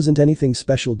 She wasn't anything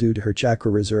special due to her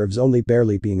chakra reserves only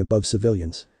barely being above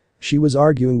civilians. She was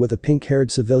arguing with a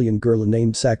pink-haired civilian girl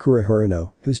named Sakura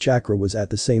Haruno, whose chakra was at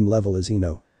the same level as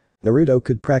Ino. Naruto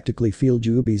could practically feel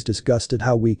Juubi's disgust at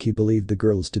how weak he believed the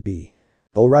girls to be.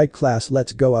 "Alright class,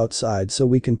 let's go outside so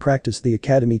we can practice the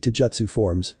academy taijutsu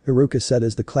forms," Iruka said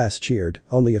as the class cheered,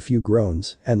 only a few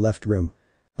groans, and left room.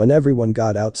 When everyone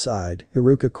got outside,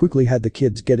 Iruka quickly had the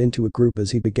kids get into a group as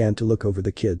he began to look over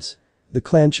the kids. The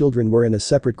clan children were in a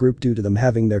separate group due to them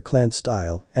having their clan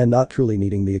style and not truly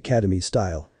needing the academy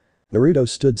style. Naruto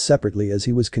stood separately as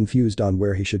he was confused on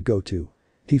where he should go to.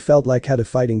 He felt like had a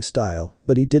fighting style,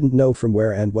 but he didn't know from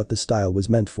where and what the style was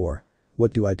meant for.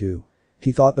 "What do I do?"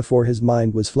 He thought before his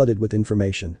mind was flooded with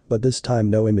information, but this time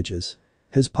no images.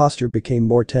 His posture became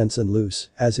more tense and loose,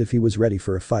 as if he was ready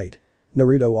for a fight.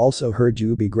 Naruto also heard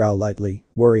Juubi growl lightly,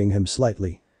 worrying him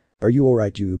slightly. "Are you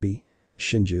alright, Juubi?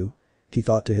 Shinju?" he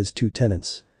thought to his two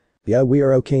tenants. "Yeah, we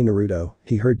are okay, Naruto,"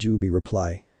 he heard Juubi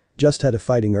reply. "Just had a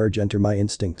fighting urge enter my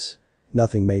instincts.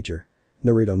 Nothing major."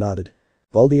 Naruto nodded.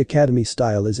 "Well, the academy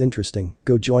style is interesting,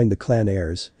 go join the clan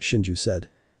heirs," Shinju said.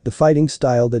 "The fighting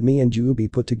style that me and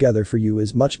Juubi put together for you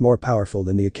is much more powerful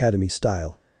than the academy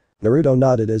style." Naruto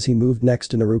nodded as he moved next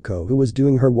to Naruko, who was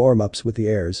doing her warm-ups with the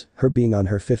heirs, her being on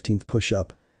her 15th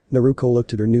push-up. Naruko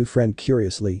looked at her new friend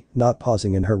curiously, not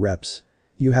pausing in her reps.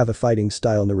 "You have a fighting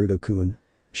style, Naruto-kun?"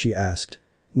 she asked.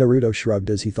 Naruto shrugged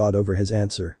as he thought over his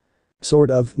answer.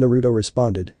 "Sort of," Naruto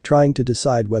responded, trying to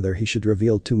decide whether he should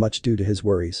reveal too much due to his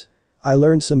worries. "I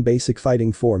learned some basic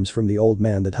fighting forms from the old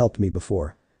man that helped me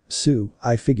before. So,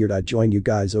 I figured I'd join you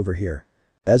guys over here."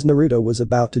 As Naruto was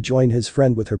about to join his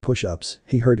friend with her push-ups,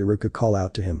 he heard Iruka call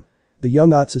out to him. The young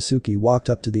Otsutsuki walked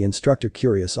up to the instructor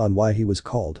curious on why he was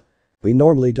called. "We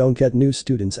normally don't get new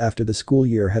students after the school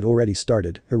year had already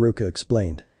started," Iruka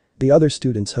explained. "The other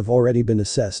students have already been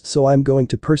assessed, so I'm going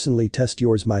to personally test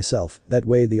yours myself, that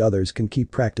way the others can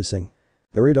keep practicing."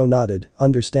 Naruto nodded,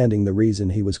 understanding the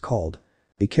reason he was called.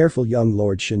 "Be careful, young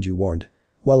lord," Shinju warned.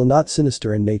 "While not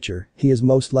sinister in nature, he is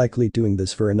most likely doing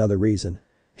this for another reason.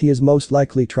 He is most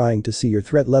likely trying to see your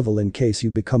threat level in case you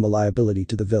become a liability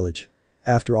to the village.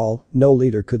 After all, no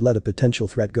leader could let a potential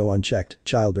threat go unchecked,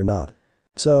 child or not."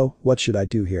 "So, what should I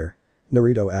do here?"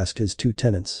 Naruto asked his two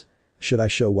tenants. "Should I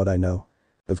show what I know?"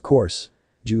 "Of course."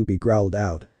 Juubi growled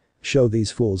out. "Show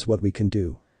these fools what we can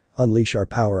do. Unleash our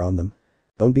power on them."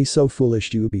 "Don't be so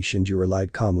foolish, Juubi," Shinju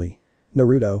relied calmly.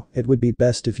 "Naruto, it would be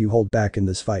best if you hold back in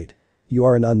this fight. You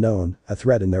are an unknown, a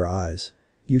threat in their eyes.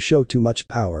 You show too much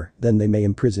power, then they may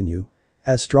imprison you.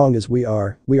 As strong as we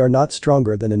are not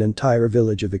stronger than an entire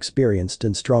village of experienced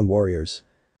and strong warriors."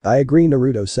 "I agree,"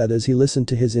 Naruto said as he listened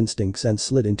to his instincts and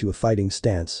slid into a fighting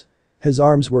stance. His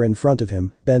arms were in front of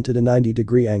him, bent at a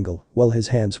 90-degree angle, while his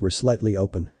hands were slightly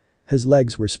open. His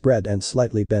legs were spread and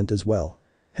slightly bent as well.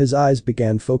 His eyes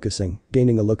began focusing,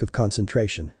 gaining a look of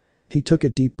concentration. He took a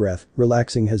deep breath,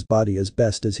 relaxing his body as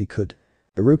best as he could.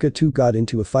 Iruka too got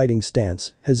into a fighting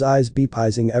stance, his eyes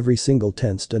beepizing every single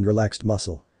tensed and relaxed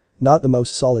muscle. Not the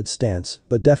most solid stance,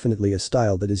 but definitely a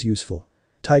style that is useful.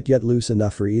 Tight yet loose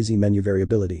enough for easy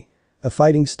maneuverability. A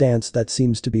fighting stance that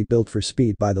seems to be built for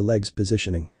speed by the legs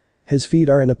positioning. His feet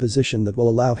are in a position that will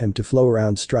allow him to flow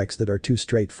around strikes that are too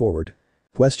straightforward.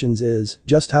 Questions is,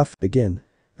 just how begin?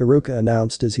 Iruka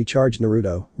announced as he charged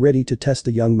Naruto, ready to test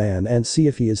the young man and see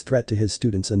if he is threat to his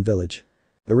students and village.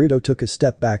 Naruto took a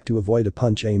step back to avoid a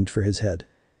punch aimed for his head.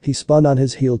 He spun on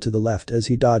his heel to the left as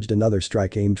he dodged another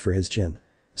strike aimed for his chin.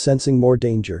 Sensing more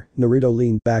danger, Naruto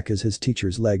leaned back as his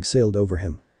teacher's leg sailed over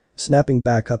him. Snapping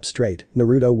back up straight,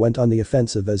 Naruto went on the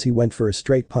offensive as he went for a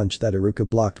straight punch that Iruka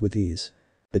blocked with ease.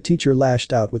 The teacher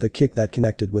lashed out with a kick that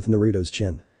connected with Naruto's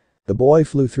chin. The boy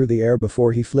flew through the air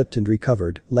before he flipped and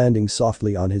recovered, landing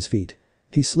softly on his feet.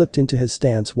 He slipped into his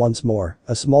stance once more,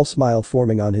 a small smile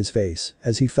forming on his face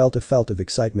as he felt a felt of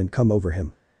excitement come over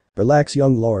him. "Relax,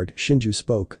 young lord," Shinju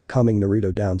spoke, calming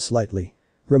Naruto down slightly.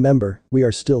 Remember, we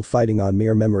are still fighting on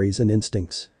mere memories and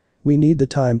instincts. We need the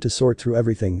time to sort through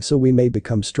everything so we may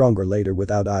become stronger later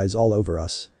without eyes all over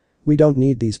us. We don't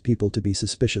need these people to be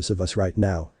suspicious of us right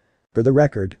now. For the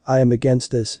record, I am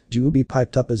against this, Juubi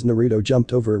piped up as Naruto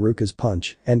jumped over Iruka's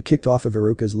punch and kicked off of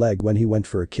Iruka's leg when he went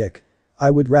for a kick.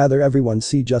 I would rather everyone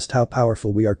see just how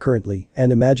powerful we are currently and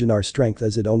imagine our strength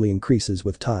as it only increases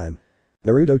with time.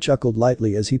 Naruto chuckled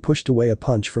lightly as he pushed away a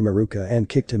punch from Iruka and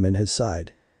kicked him in his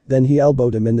side. Then he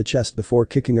elbowed him in the chest before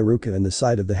kicking Iruka in the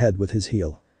side of the head with his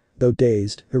heel. Though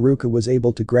dazed, Iruka was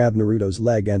able to grab Naruto's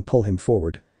leg and pull him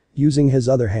forward. Using his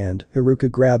other hand,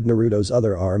 Iruka grabbed Naruto's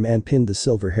other arm and pinned the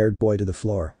silver-haired boy to the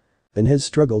floor. In his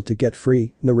struggle to get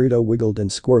free, Naruto wiggled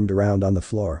and squirmed around on the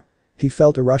floor. He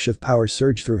felt a rush of power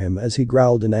surge through him as he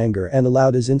growled in anger and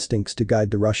allowed his instincts to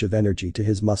guide the rush of energy to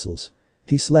his muscles.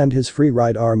 He slammed his free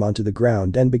right arm onto the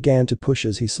ground and began to push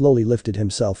as he slowly lifted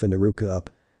himself and Iruka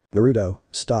up. "Naruto,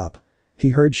 stop." He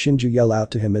heard Shinju yell out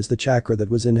to him as the chakra that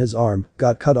was in his arm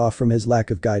got cut off from his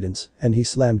lack of guidance and he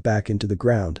slammed back into the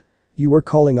ground. "You were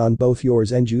calling on both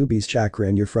yours and Juubi's chakra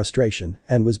in your frustration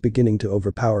and was beginning to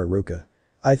overpower Iruka.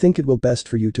 I think it will best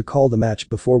for you to call the match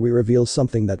before we reveal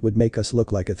something that would make us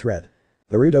look like a threat."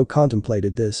 Naruto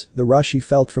contemplated this, the rush he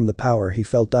felt from the power he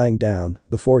felt dying down,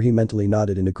 before he mentally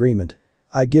nodded in agreement.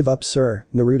 "I give up, sir,"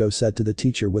 Naruto said to the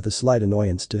teacher with a slight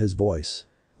annoyance to his voice.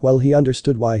 While he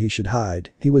understood why he should hide,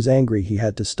 he was angry he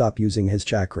had to stop using his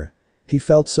chakra. He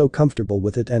felt so comfortable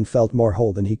with it and felt more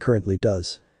whole than he currently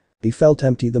does. He felt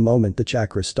empty the moment the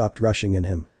chakra stopped rushing in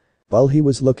him. While he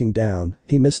was looking down,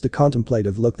 he missed the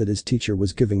contemplative look that his teacher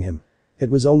was giving him. It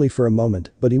was only for a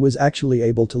moment, but he was actually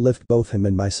able to lift both him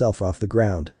and myself off the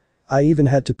ground. I even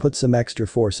had to put some extra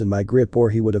force in my grip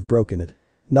or he would have broken it.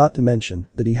 Not to mention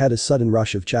that he had a sudden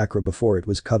rush of chakra before it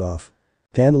was cut off.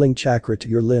 Channeling chakra to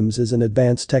your limbs is an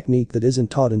advanced technique that isn't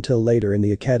taught until later in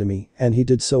the academy, and he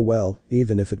did so well,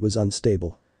 even if it was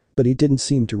unstable. But he didn't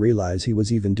seem to realize he was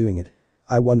even doing it.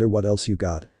 "I wonder what else you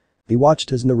got." He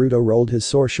watched as Naruto rolled his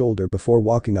sore shoulder before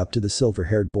walking up to the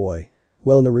silver-haired boy.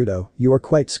 "Well, Naruto, you are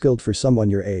quite skilled for someone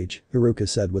your age," Iruka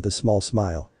said with a small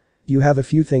smile. "You have a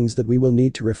few things that we will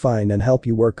need to refine and help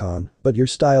you work on, but your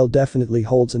style definitely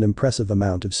holds an impressive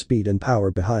amount of speed and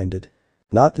power behind it.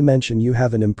 Not to mention you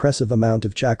have an impressive amount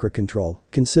of chakra control,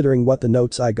 considering what the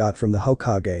notes I got from the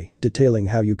Hokage, detailing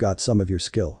how you got some of your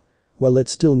skill. While it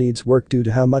still needs work due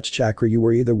to how much chakra you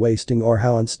were either wasting or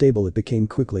how unstable it became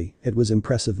quickly, it was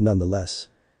impressive nonetheless."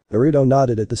 Naruto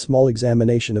nodded at the small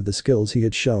examination of the skills he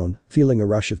had shown, feeling a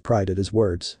rush of pride at his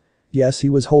words. Yes, he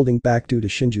was holding back due to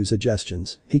Shinju's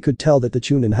suggestions. He could tell that the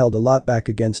Chunin held a lot back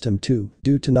against him too,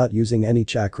 due to not using any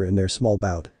chakra in their small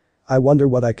bout. "I wonder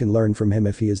what I can learn from him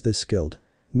if he is this skilled.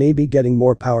 Maybe getting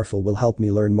more powerful will help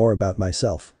me learn more about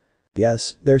myself."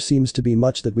 "Yes, there seems to be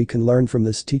much that we can learn from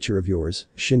this teacher of yours,"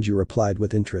 Shinju replied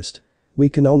with interest. "We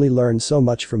can only learn so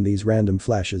much from these random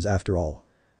flashes after all."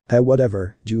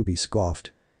 Whatever," Juubi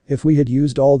scoffed. "If we had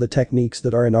used all the techniques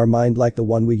that are in our mind like the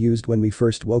one we used when we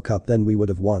first woke up, then we would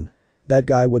have won. That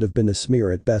guy would have been a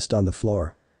smear at best on the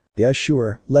floor." "Yeah,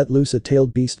 sure, let loose a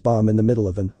tailed beast bomb in the middle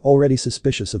of an already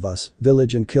suspicious of us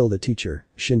village and kill the teacher,"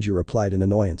 Shinju replied in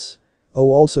annoyance.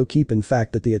 "Oh, also keep in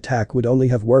fact that the attack would only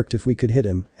have worked if we could hit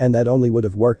him, and that only would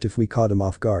have worked if we caught him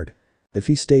off guard. If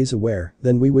he stays aware,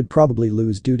 then we would probably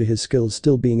lose due to his skills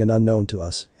still being an unknown to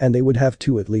us, and they would have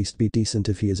to at least be decent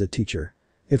if he is a teacher.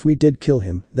 If we did kill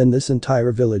him, then this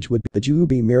entire village would be."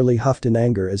 Juubi merely huffed in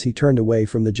anger as he turned away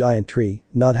from the giant tree,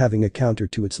 not having a counter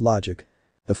to its logic.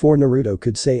 Before Naruto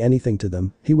could say anything to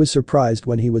them, he was surprised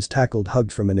when he was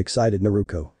hugged from an excited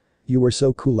Naruto. "You were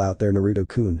so cool out there,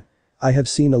 Naruto-kun. I have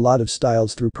seen a lot of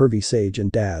styles through Pervy Sage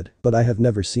and Dad, but I have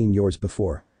never seen yours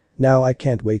before. Now I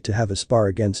can't wait to have a spar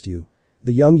against you."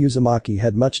 The young Uzumaki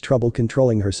had much trouble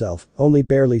controlling herself, only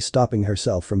barely stopping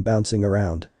herself from bouncing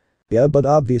around. "Yeah, but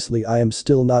obviously I am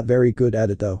still not very good at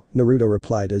it though," Naruto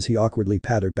replied as he awkwardly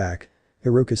pattered back.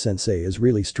 "Iruka-sensei is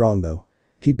really strong though.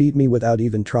 He beat me without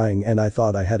even trying and I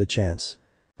thought I had a chance."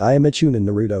 "I am a Chunin,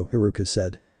 Naruto," Iruka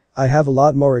said. "I have a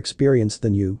lot more experience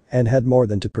than you and had more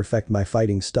than to perfect my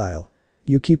fighting style.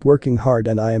 You keep working hard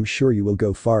and I am sure you will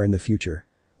go far in the future.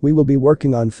 We will be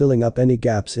working on filling up any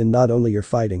gaps in not only your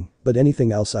fighting, but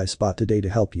anything else I spot today to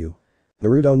help you."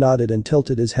 Naruto nodded and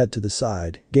tilted his head to the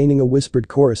side, gaining a whispered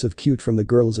chorus of cute from the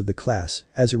girls of the class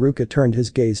as Iruka turned his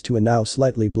gaze to a now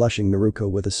slightly blushing Naruto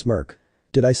with a smirk.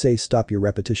 "Did I say stop your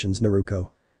repetitions, Naruto?"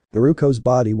 Naruto's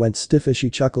body went stiff as she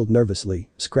chuckled nervously,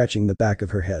 scratching the back of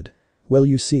her head. "Well,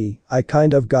 you see, I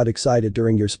kind of got excited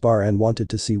during your spar and wanted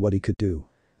to see what he could do.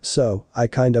 So, I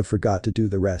kind of forgot to do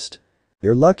the rest.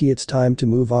 You're lucky it's time to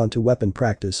move on to weapon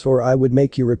practice or I would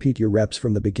make you repeat your reps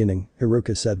from the beginning,"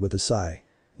 Iruka said with a sigh.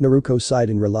 Naruto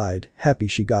sighed and relied, happy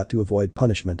she got to avoid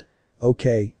punishment.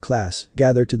 Okay, class,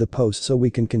 gather to the post so we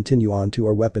can continue on to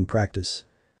our weapon practice.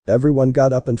 Everyone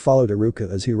got up and followed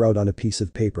Iruka as he wrote on a piece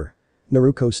of paper.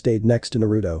 Naruto stayed next to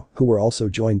Naruto, who were also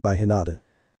joined by Hinata.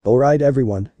 Alright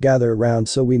everyone, gather around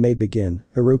so we may begin,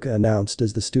 Iruka announced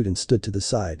as the students stood to the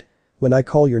side. When I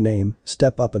call your name,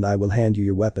 step up and I will hand you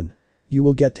your weapon. You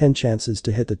will get 10 chances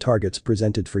to hit the targets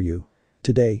presented for you.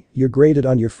 Today, you're graded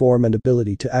on your form and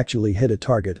ability to actually hit a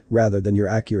target rather than your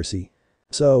accuracy.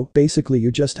 So, basically you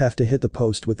just have to hit the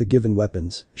post with the given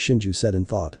weapons, Shinju said in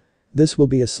thought. This will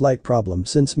be a slight problem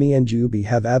since me and Juubi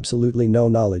have absolutely no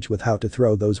knowledge with how to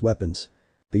throw those weapons.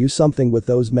 Are you something with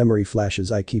those memory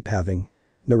flashes I keep having?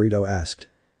 Naruto asked.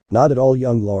 Not at all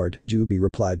young lord, Juubi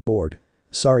replied bored.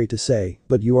 Sorry to say,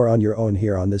 but you are on your own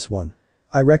here on this one.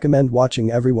 I recommend watching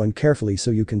everyone carefully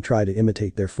so you can try to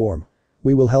imitate their form.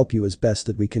 We will help you as best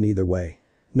that we can either way.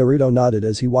 Naruto nodded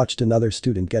as he watched another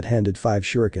student get handed 5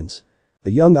 shurikens. The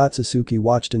young Otsutsuki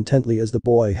watched intently as the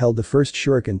boy held the first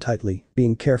shuriken tightly,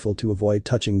 being careful to avoid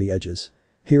touching the edges.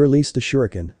 He released the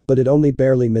shuriken, but it only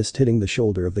barely missed hitting the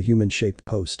shoulder of the human-shaped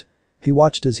post. He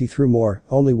watched as he threw more,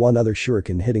 only one other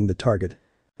shuriken hitting the target.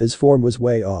 His form was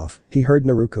way off, he heard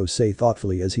Naruto say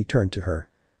thoughtfully as he turned to her.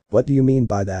 What do you mean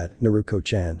by that,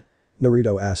 Naruto-chan?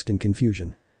 Naruto asked in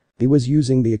confusion. He was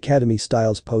using the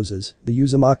academy-styles poses, the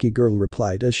Uzumaki girl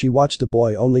replied as she watched the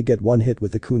boy only get one hit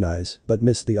with the kunais, but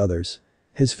missed the others.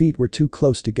 His feet were too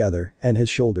close together and his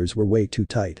shoulders were way too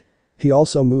tight. He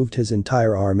also moved his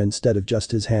entire arm instead of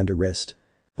just his hand or wrist.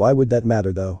 Why would that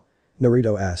matter though?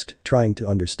 Naruto asked, trying to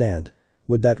understand.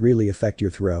 Would that really affect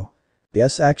your throw?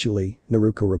 Yes actually,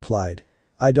 Naruto replied.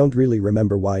 I don't really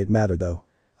remember why it mattered though.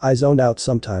 I zone out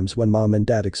sometimes when mom and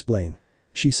dad explain.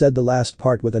 She said the last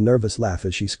part with a nervous laugh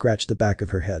as she scratched the back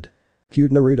of her head.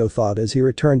 Cute Naruto thought as he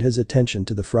returned his attention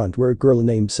to the front where a girl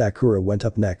named Sakura went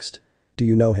up next. Do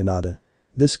you know Hinata?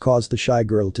 This caused the shy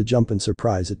girl to jump in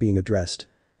surprise at being addressed.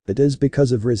 It is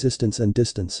because of resistance and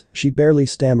distance, she barely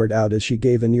stammered out as she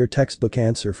gave a near textbook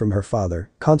answer from her father,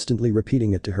 constantly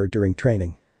repeating it to her during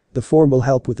training. The form will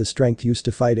help with the strength used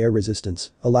to fight air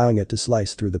resistance, allowing it to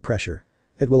slice through the pressure.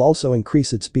 It will also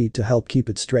increase its speed to help keep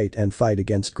it straight and fight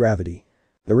against gravity.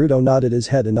 Naruto nodded his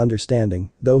head in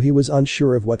understanding, though he was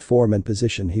unsure of what form and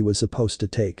position he was supposed to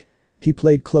take. He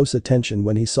played close attention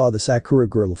when he saw the Sakura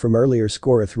girl from earlier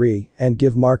score a 3 and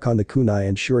give mark on the kunai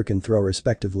and shuriken throw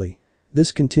respectively.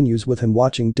 This continues with him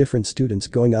watching different students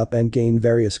going up and gain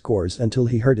various scores until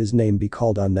he heard his name be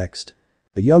called on next.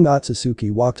 The young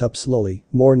Otsutsuki walked up slowly,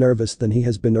 more nervous than he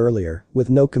has been earlier, with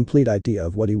no complete idea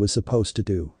of what he was supposed to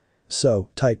do. So,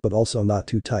 tight but also not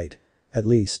too tight. At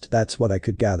least, that's what I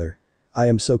could gather. I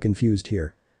am so confused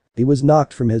here. He was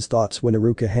knocked from his thoughts when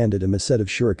Iruka handed him a set of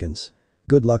shurikens.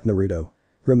 Good luck Naruto.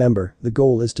 Remember, the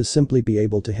goal is to simply be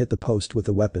able to hit the post with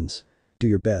the weapons. Do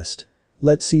your best.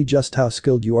 Let's see just how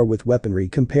skilled you are with weaponry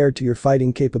compared to your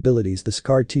fighting capabilities, the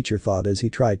scarred teacher thought as he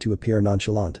tried to appear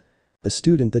nonchalant. The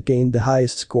student that gained the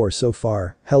highest score so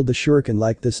far held the shuriken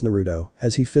like this Naruto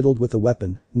as he fiddled with the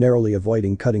weapon, narrowly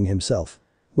avoiding cutting himself.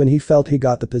 When he felt he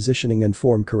got the positioning and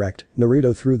form correct,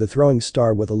 Naruto threw the throwing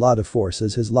star with a lot of force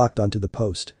as his locked onto the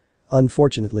post.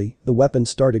 Unfortunately, the weapon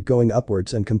started going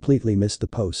upwards and completely missed the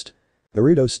post.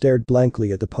 Naruto stared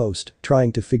blankly at the post,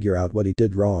 trying to figure out what he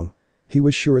did wrong. He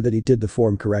was sure that he did the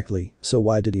form correctly, so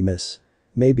why did he miss?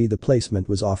 Maybe the placement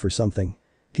was off or something.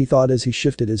 He thought as he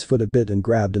shifted his foot a bit and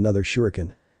grabbed another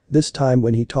shuriken. This time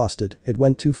when he tossed it, it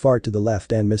went too far to the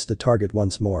left and missed the target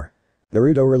once more.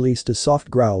 Naruto released a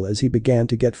soft growl as he began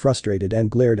to get frustrated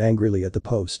and glared angrily at the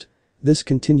post. This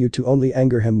continued to only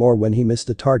anger him more when he missed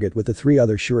the target with the 3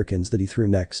 other shurikens that he threw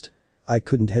next. I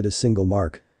couldn't hit a single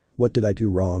mark. What did I do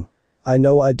wrong? I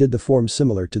know I did the form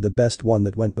similar to the best one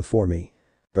that went before me.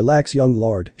 Relax young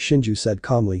lord, Shinju said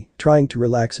calmly, trying to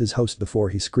relax his host before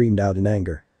he screamed out in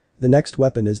anger. The next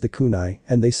weapon is the kunai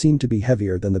and they seem to be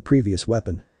heavier than the previous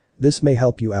weapon. This may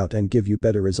help you out and give you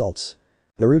better results.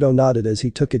 Naruto nodded as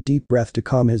he took a deep breath to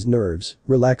calm his nerves,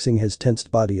 relaxing his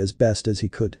tensed body as best as he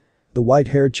could. The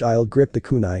white-haired child gripped the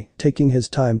kunai, taking his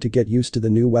time to get used to the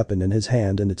new weapon in his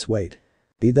hand and its weight.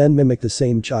 He then mimicked the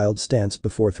same child's stance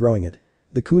before throwing it.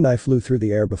 The kunai flew through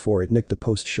the air before it nicked the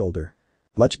post's shoulder.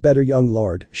 Much better young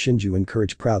lord, Shinju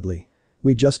encouraged proudly.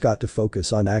 We just got to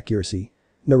focus on accuracy.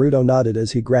 Naruto nodded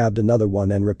as he grabbed another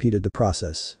one and repeated the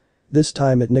process. This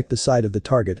time it nicked the side of the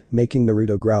target, making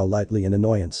Naruto growl lightly in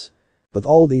annoyance. With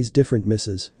all these different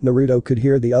misses, Naruto could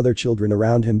hear the other children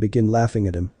around him begin laughing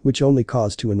at him, which only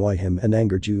caused to annoy him and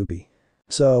anger Juubi.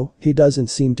 So, he doesn't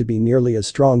seem to be nearly as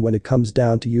strong when it comes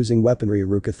down to using weaponry,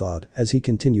 Iruka thought as he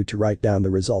continued to write down the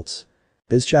results.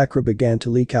 His chakra began to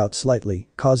leak out slightly,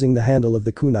 causing the handle of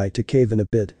the kunai to cave in a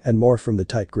bit and more from the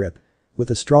tight grip.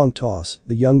 With a strong toss,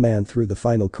 the young man threw the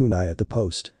final kunai at the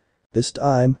post. This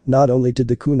time, not only did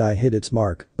the kunai hit its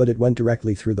mark, but it went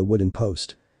directly through the wooden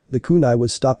post. The kunai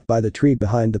was stopped by the tree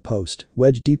behind the post,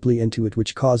 wedged deeply into it,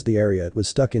 which caused the area it was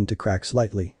stuck in to crack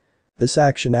slightly. This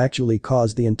action actually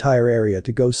caused the entire area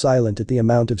to go silent at the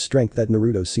amount of strength that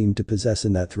Naruto seemed to possess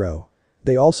in that throw.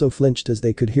 They also flinched as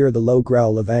they could hear the low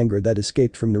growl of anger that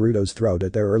escaped from Naruto's throat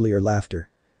at their earlier laughter.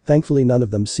 Thankfully, none of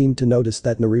them seemed to notice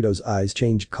that Naruto's eyes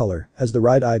changed color as the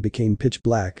right eye became pitch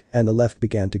black and the left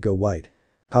began to go white.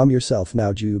 "Calm yourself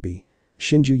now, Juubi."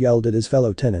 Shinju yelled at his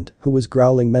fellow tenant, who was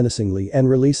growling menacingly and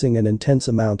releasing an intense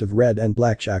amount of red and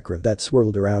black chakra that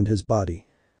swirled around his body.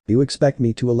 "You expect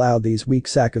me to allow these weak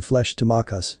sack of flesh to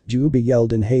mock us?" Juubi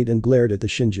yelled in hate and glared at the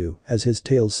Shinju as his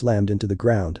tail slammed into the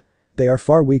ground. They are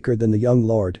far weaker than the young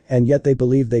lord, and yet they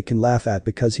believe they can laugh at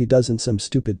because he doesn't some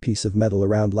stupid piece of metal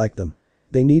around like them.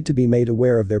 They need to be made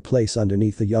aware of their place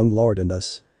underneath the young lord and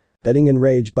us. "Getting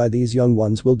enraged by these young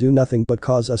ones will do nothing but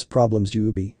cause us problems,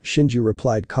 Juubi," Shinju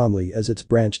replied calmly as its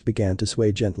branch began to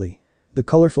sway gently. The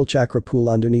colorful chakra pool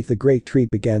underneath the great tree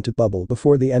began to bubble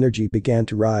before the energy began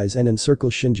to rise and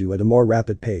encircle Shinju at a more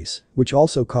rapid pace, which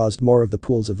also caused more of the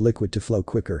pools of liquid to flow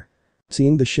quicker.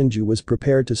 Seeing the Shinju was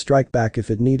prepared to strike back if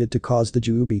it needed to cause the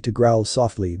Juubi to growl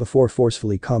softly before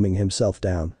forcefully calming himself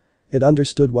down. It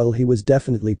understood while he was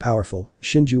definitely powerful,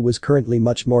 Shinju was currently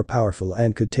much more powerful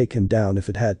and could take him down if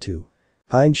it had to.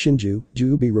 "Fine, Shinju,"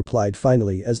 Juubi replied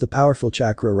finally as the powerful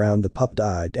chakra around the pup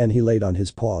died and he laid on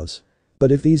his paws.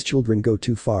 "But if these children go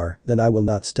too far, then I will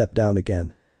not step down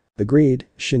again." "Agreed,"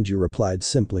 Shinju replied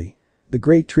simply. The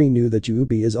great tree knew that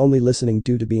Juubi is only listening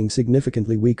due to being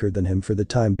significantly weaker than him for the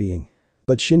time being.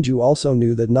 But Shinju also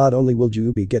knew that not only will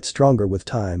Juubi get stronger with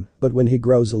time, but when he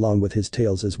grows along with his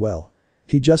tails as well.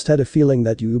 He just had a feeling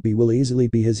that Juubi will easily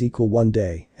be his equal one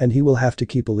day, and he will have to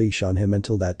keep a leash on him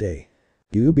until that day.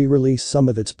 Juubi released some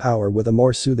of its power with a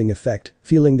more soothing effect,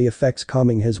 feeling the effects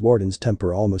calming his warden's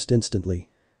temper almost instantly.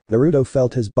 Naruto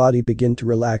felt his body begin to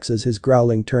relax as his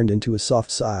growling turned into a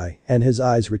soft sigh and his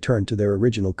eyes returned to their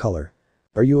original color.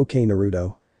 "Are you okay,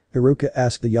 Naruto?" Iruka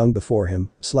asked the young before him,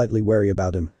 slightly wary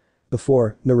about him.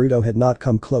 Before, Naruto had not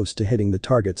come close to hitting the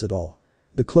targets at all.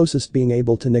 The closest being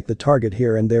able to nick the target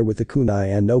here and there with the kunai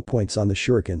and no points on the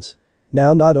shurikens.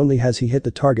 Now not only has he hit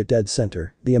the target dead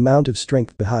center, the amount of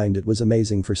strength behind it was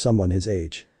amazing for someone his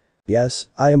age. "Yes,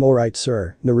 I am alright,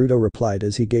 sir," Naruto replied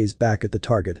as he gazed back at the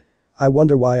target. "I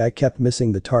wonder why I kept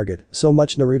missing the target so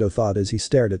much," Naruto thought as he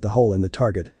stared at the hole in the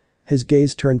target. His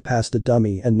gaze turned past the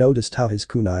dummy and noticed how his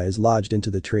kunai is lodged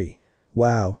into the tree.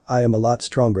 "Wow, I am a lot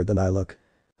stronger than I look."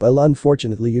 "Well,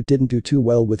 unfortunately you didn't do too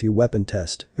well with your weapon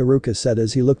test," Iruka said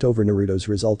as he looked over Naruto's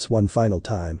results one final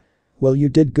time. "Well, you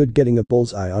did good getting a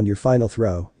bullseye on your final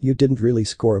throw, you didn't really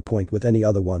score a point with any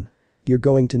other one. You're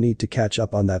going to need to catch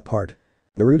up on that part."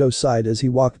 Naruto sighed as he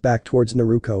walked back towards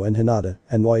Naruto and Hinata,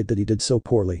 annoyed that he did so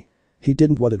poorly. He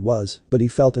didn't what it was, but he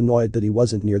felt annoyed that he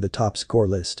wasn't near the top score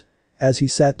list. As he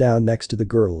sat down next to the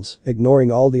girls,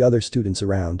 ignoring all the other students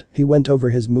around, he went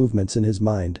over his movements in his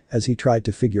mind as he tried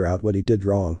to figure out what he did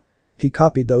wrong. He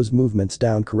copied those movements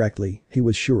down correctly, he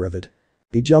was sure of it.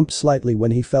 He jumped slightly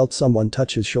when he felt someone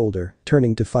touch his shoulder,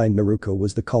 turning to find Naruto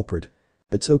was the culprit.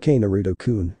 "It's okay,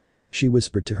 Naruto-kun," she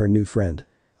whispered to her new friend.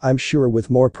 "I'm sure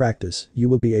with more practice, you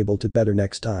will be able to better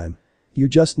next time. You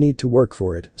just need to work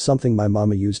for it, something my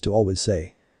mama used to always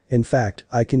say. In fact,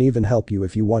 I can even help you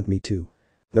if you want me to."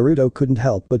 Naruto couldn't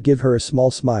help but give her a small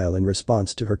smile in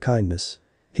response to her kindness.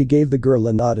 He gave the girl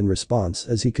a nod in response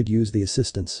as he could use the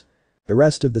assistance. The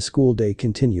rest of the school day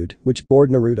continued, which bored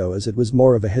Naruto as it was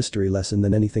more of a history lesson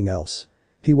than anything else.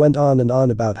 He went on and on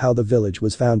about how the village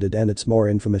was founded and its more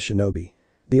infamous shinobi.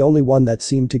 The only one that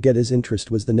seemed to get his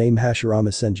interest was the name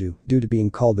Hashirama Senju, due to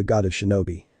being called the god of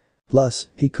shinobi. Plus,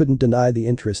 he couldn't deny the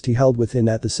interest he held within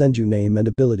at the Senju name and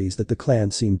abilities that the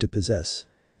clan seemed to possess.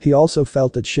 He also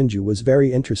felt that Shinju was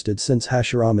very interested since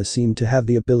Hashirama seemed to have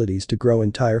the abilities to grow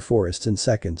entire forests in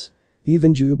seconds.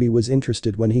 Even Juubi was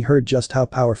interested when he heard just how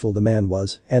powerful the man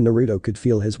was, and Naruto could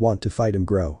feel his want to fight him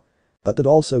grow. But that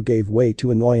also gave way to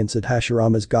annoyance at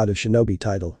Hashirama's God of Shinobi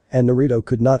title, and Naruto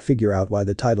could not figure out why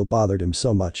the title bothered him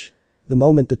so much. The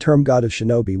moment the term God of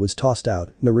Shinobi was tossed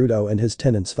out, Naruto and his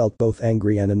tenants felt both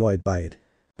angry and annoyed by it.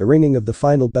 The ringing of the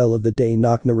final bell of the day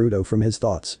knocked Naruto from his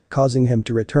thoughts, causing him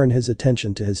to return his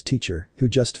attention to his teacher, who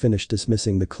just finished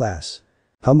dismissing the class.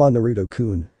 "Come on,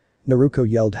 Naruto-kun," Naruto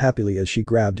yelled happily as she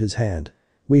grabbed his hand.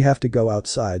 "We have to go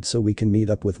outside so we can meet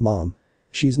up with mom.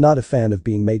 She's not a fan of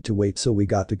being made to wait, so we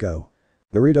got to go."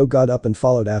 Naruto got up and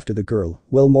followed after the girl,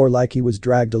 well more like he was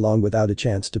dragged along without a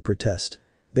chance to protest.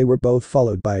 They were both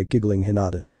followed by a giggling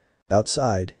Hinata.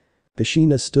 Outside.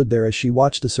 Kushina stood there as she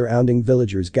watched the surrounding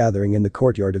villagers gathering in the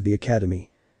courtyard of the academy.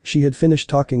 She had finished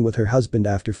talking with her husband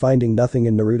after finding nothing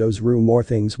in Naruto's room or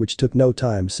things which took no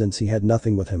time since he had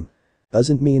nothing with him.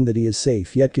 Doesn't mean that he is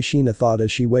safe yet, Kushina thought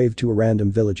as she waved to a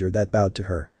random villager that bowed to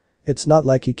her. It's not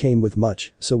like he came with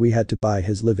much, so we had to buy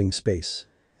his living space.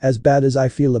 As bad as I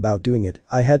feel about doing it,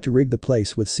 I had to rig the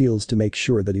place with seals to make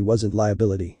sure that he wasn't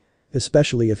liability.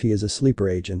 Especially if he is a sleeper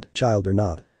agent, child or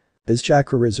not. His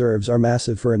chakra reserves are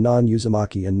massive for a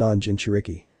non-Uzumaki and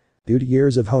non-Jinchuriki. Due to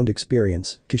years of honed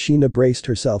experience, Kushina braced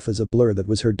herself as a blur that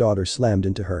was her daughter slammed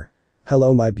into her.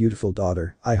 "Hello my beautiful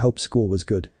daughter, I hope school was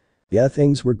good." "Yeah,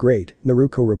 things were great,"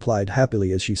 Naruto replied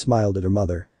happily as she smiled at her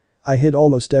mother. "I hit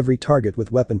almost every target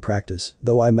with weapon practice,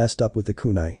 though I messed up with the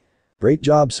kunai." "Great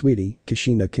job sweetie,"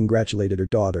 Kushina congratulated her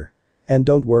daughter. "And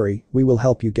don't worry, we will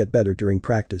help you get better during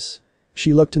practice."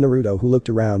 She looked to Naruto who looked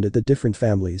around at the different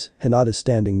families, Hinata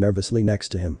standing nervously next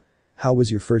to him. "How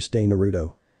was your first day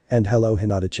Naruto?" "And hello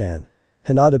Hinata-chan."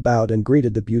 Hinata bowed and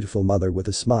greeted the beautiful mother with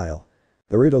a smile.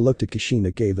 Naruto looked at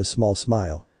Kushina, gave a small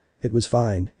smile. "It was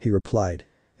fine," he replied.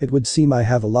 "It would seem I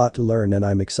have a lot to learn and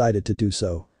I'm excited to do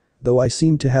so. Though I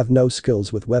seem to have no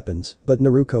skills with weapons, but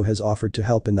Naruto has offered to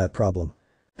help in that problem."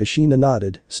 Kushina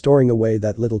nodded, storing away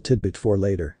that little tidbit for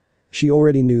later. She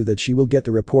already knew that she will get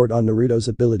the report on Naruto's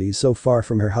abilities so far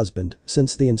from her husband,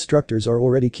 since the instructors are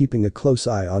already keeping a close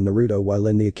eye on Naruto while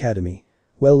in the academy.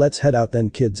 "Well, let's head out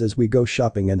then kids as we go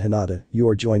shopping, and Hinata,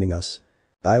 you're joining us.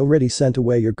 I already sent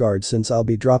away your guard since I'll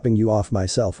be dropping you off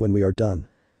myself when we are done.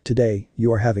 Today,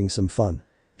 you are having some fun."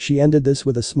 She ended this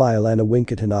with a smile and a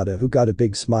wink at Hinata, who got a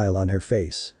big smile on her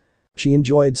face. She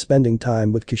enjoyed spending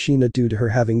time with Kushina due to her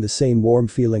having the same warm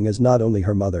feeling as not only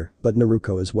her mother, but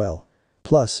Naruto as well.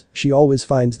 Plus, she always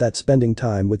finds that spending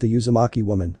time with the Uzumaki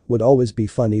woman would always be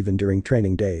fun even during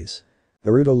training days.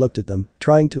 Naruto looked at them,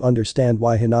 trying to understand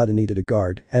why Hinata needed a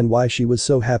guard and why she was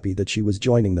so happy that she was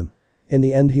joining them. In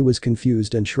the end he was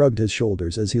confused and shrugged his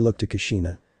shoulders as he looked at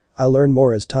Kushina. "I'll learn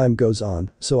more as time goes on,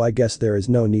 so I guess there is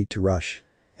no need to rush.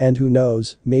 And who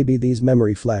knows, maybe these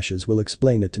memory flashes will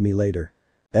explain it to me later."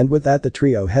 And with that the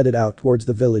trio headed out towards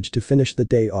the village to finish the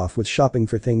day off with shopping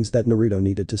for things that Naruto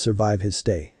needed to survive his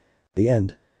stay. The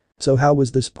end. So how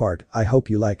was this part? I hope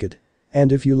you like it.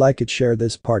 And if you like it, share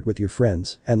this part with your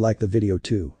friends and like the video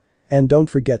too. And don't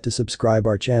forget to subscribe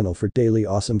our channel for daily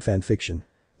awesome fanfiction.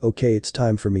 Okay, it's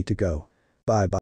time for me to go. Bye bye.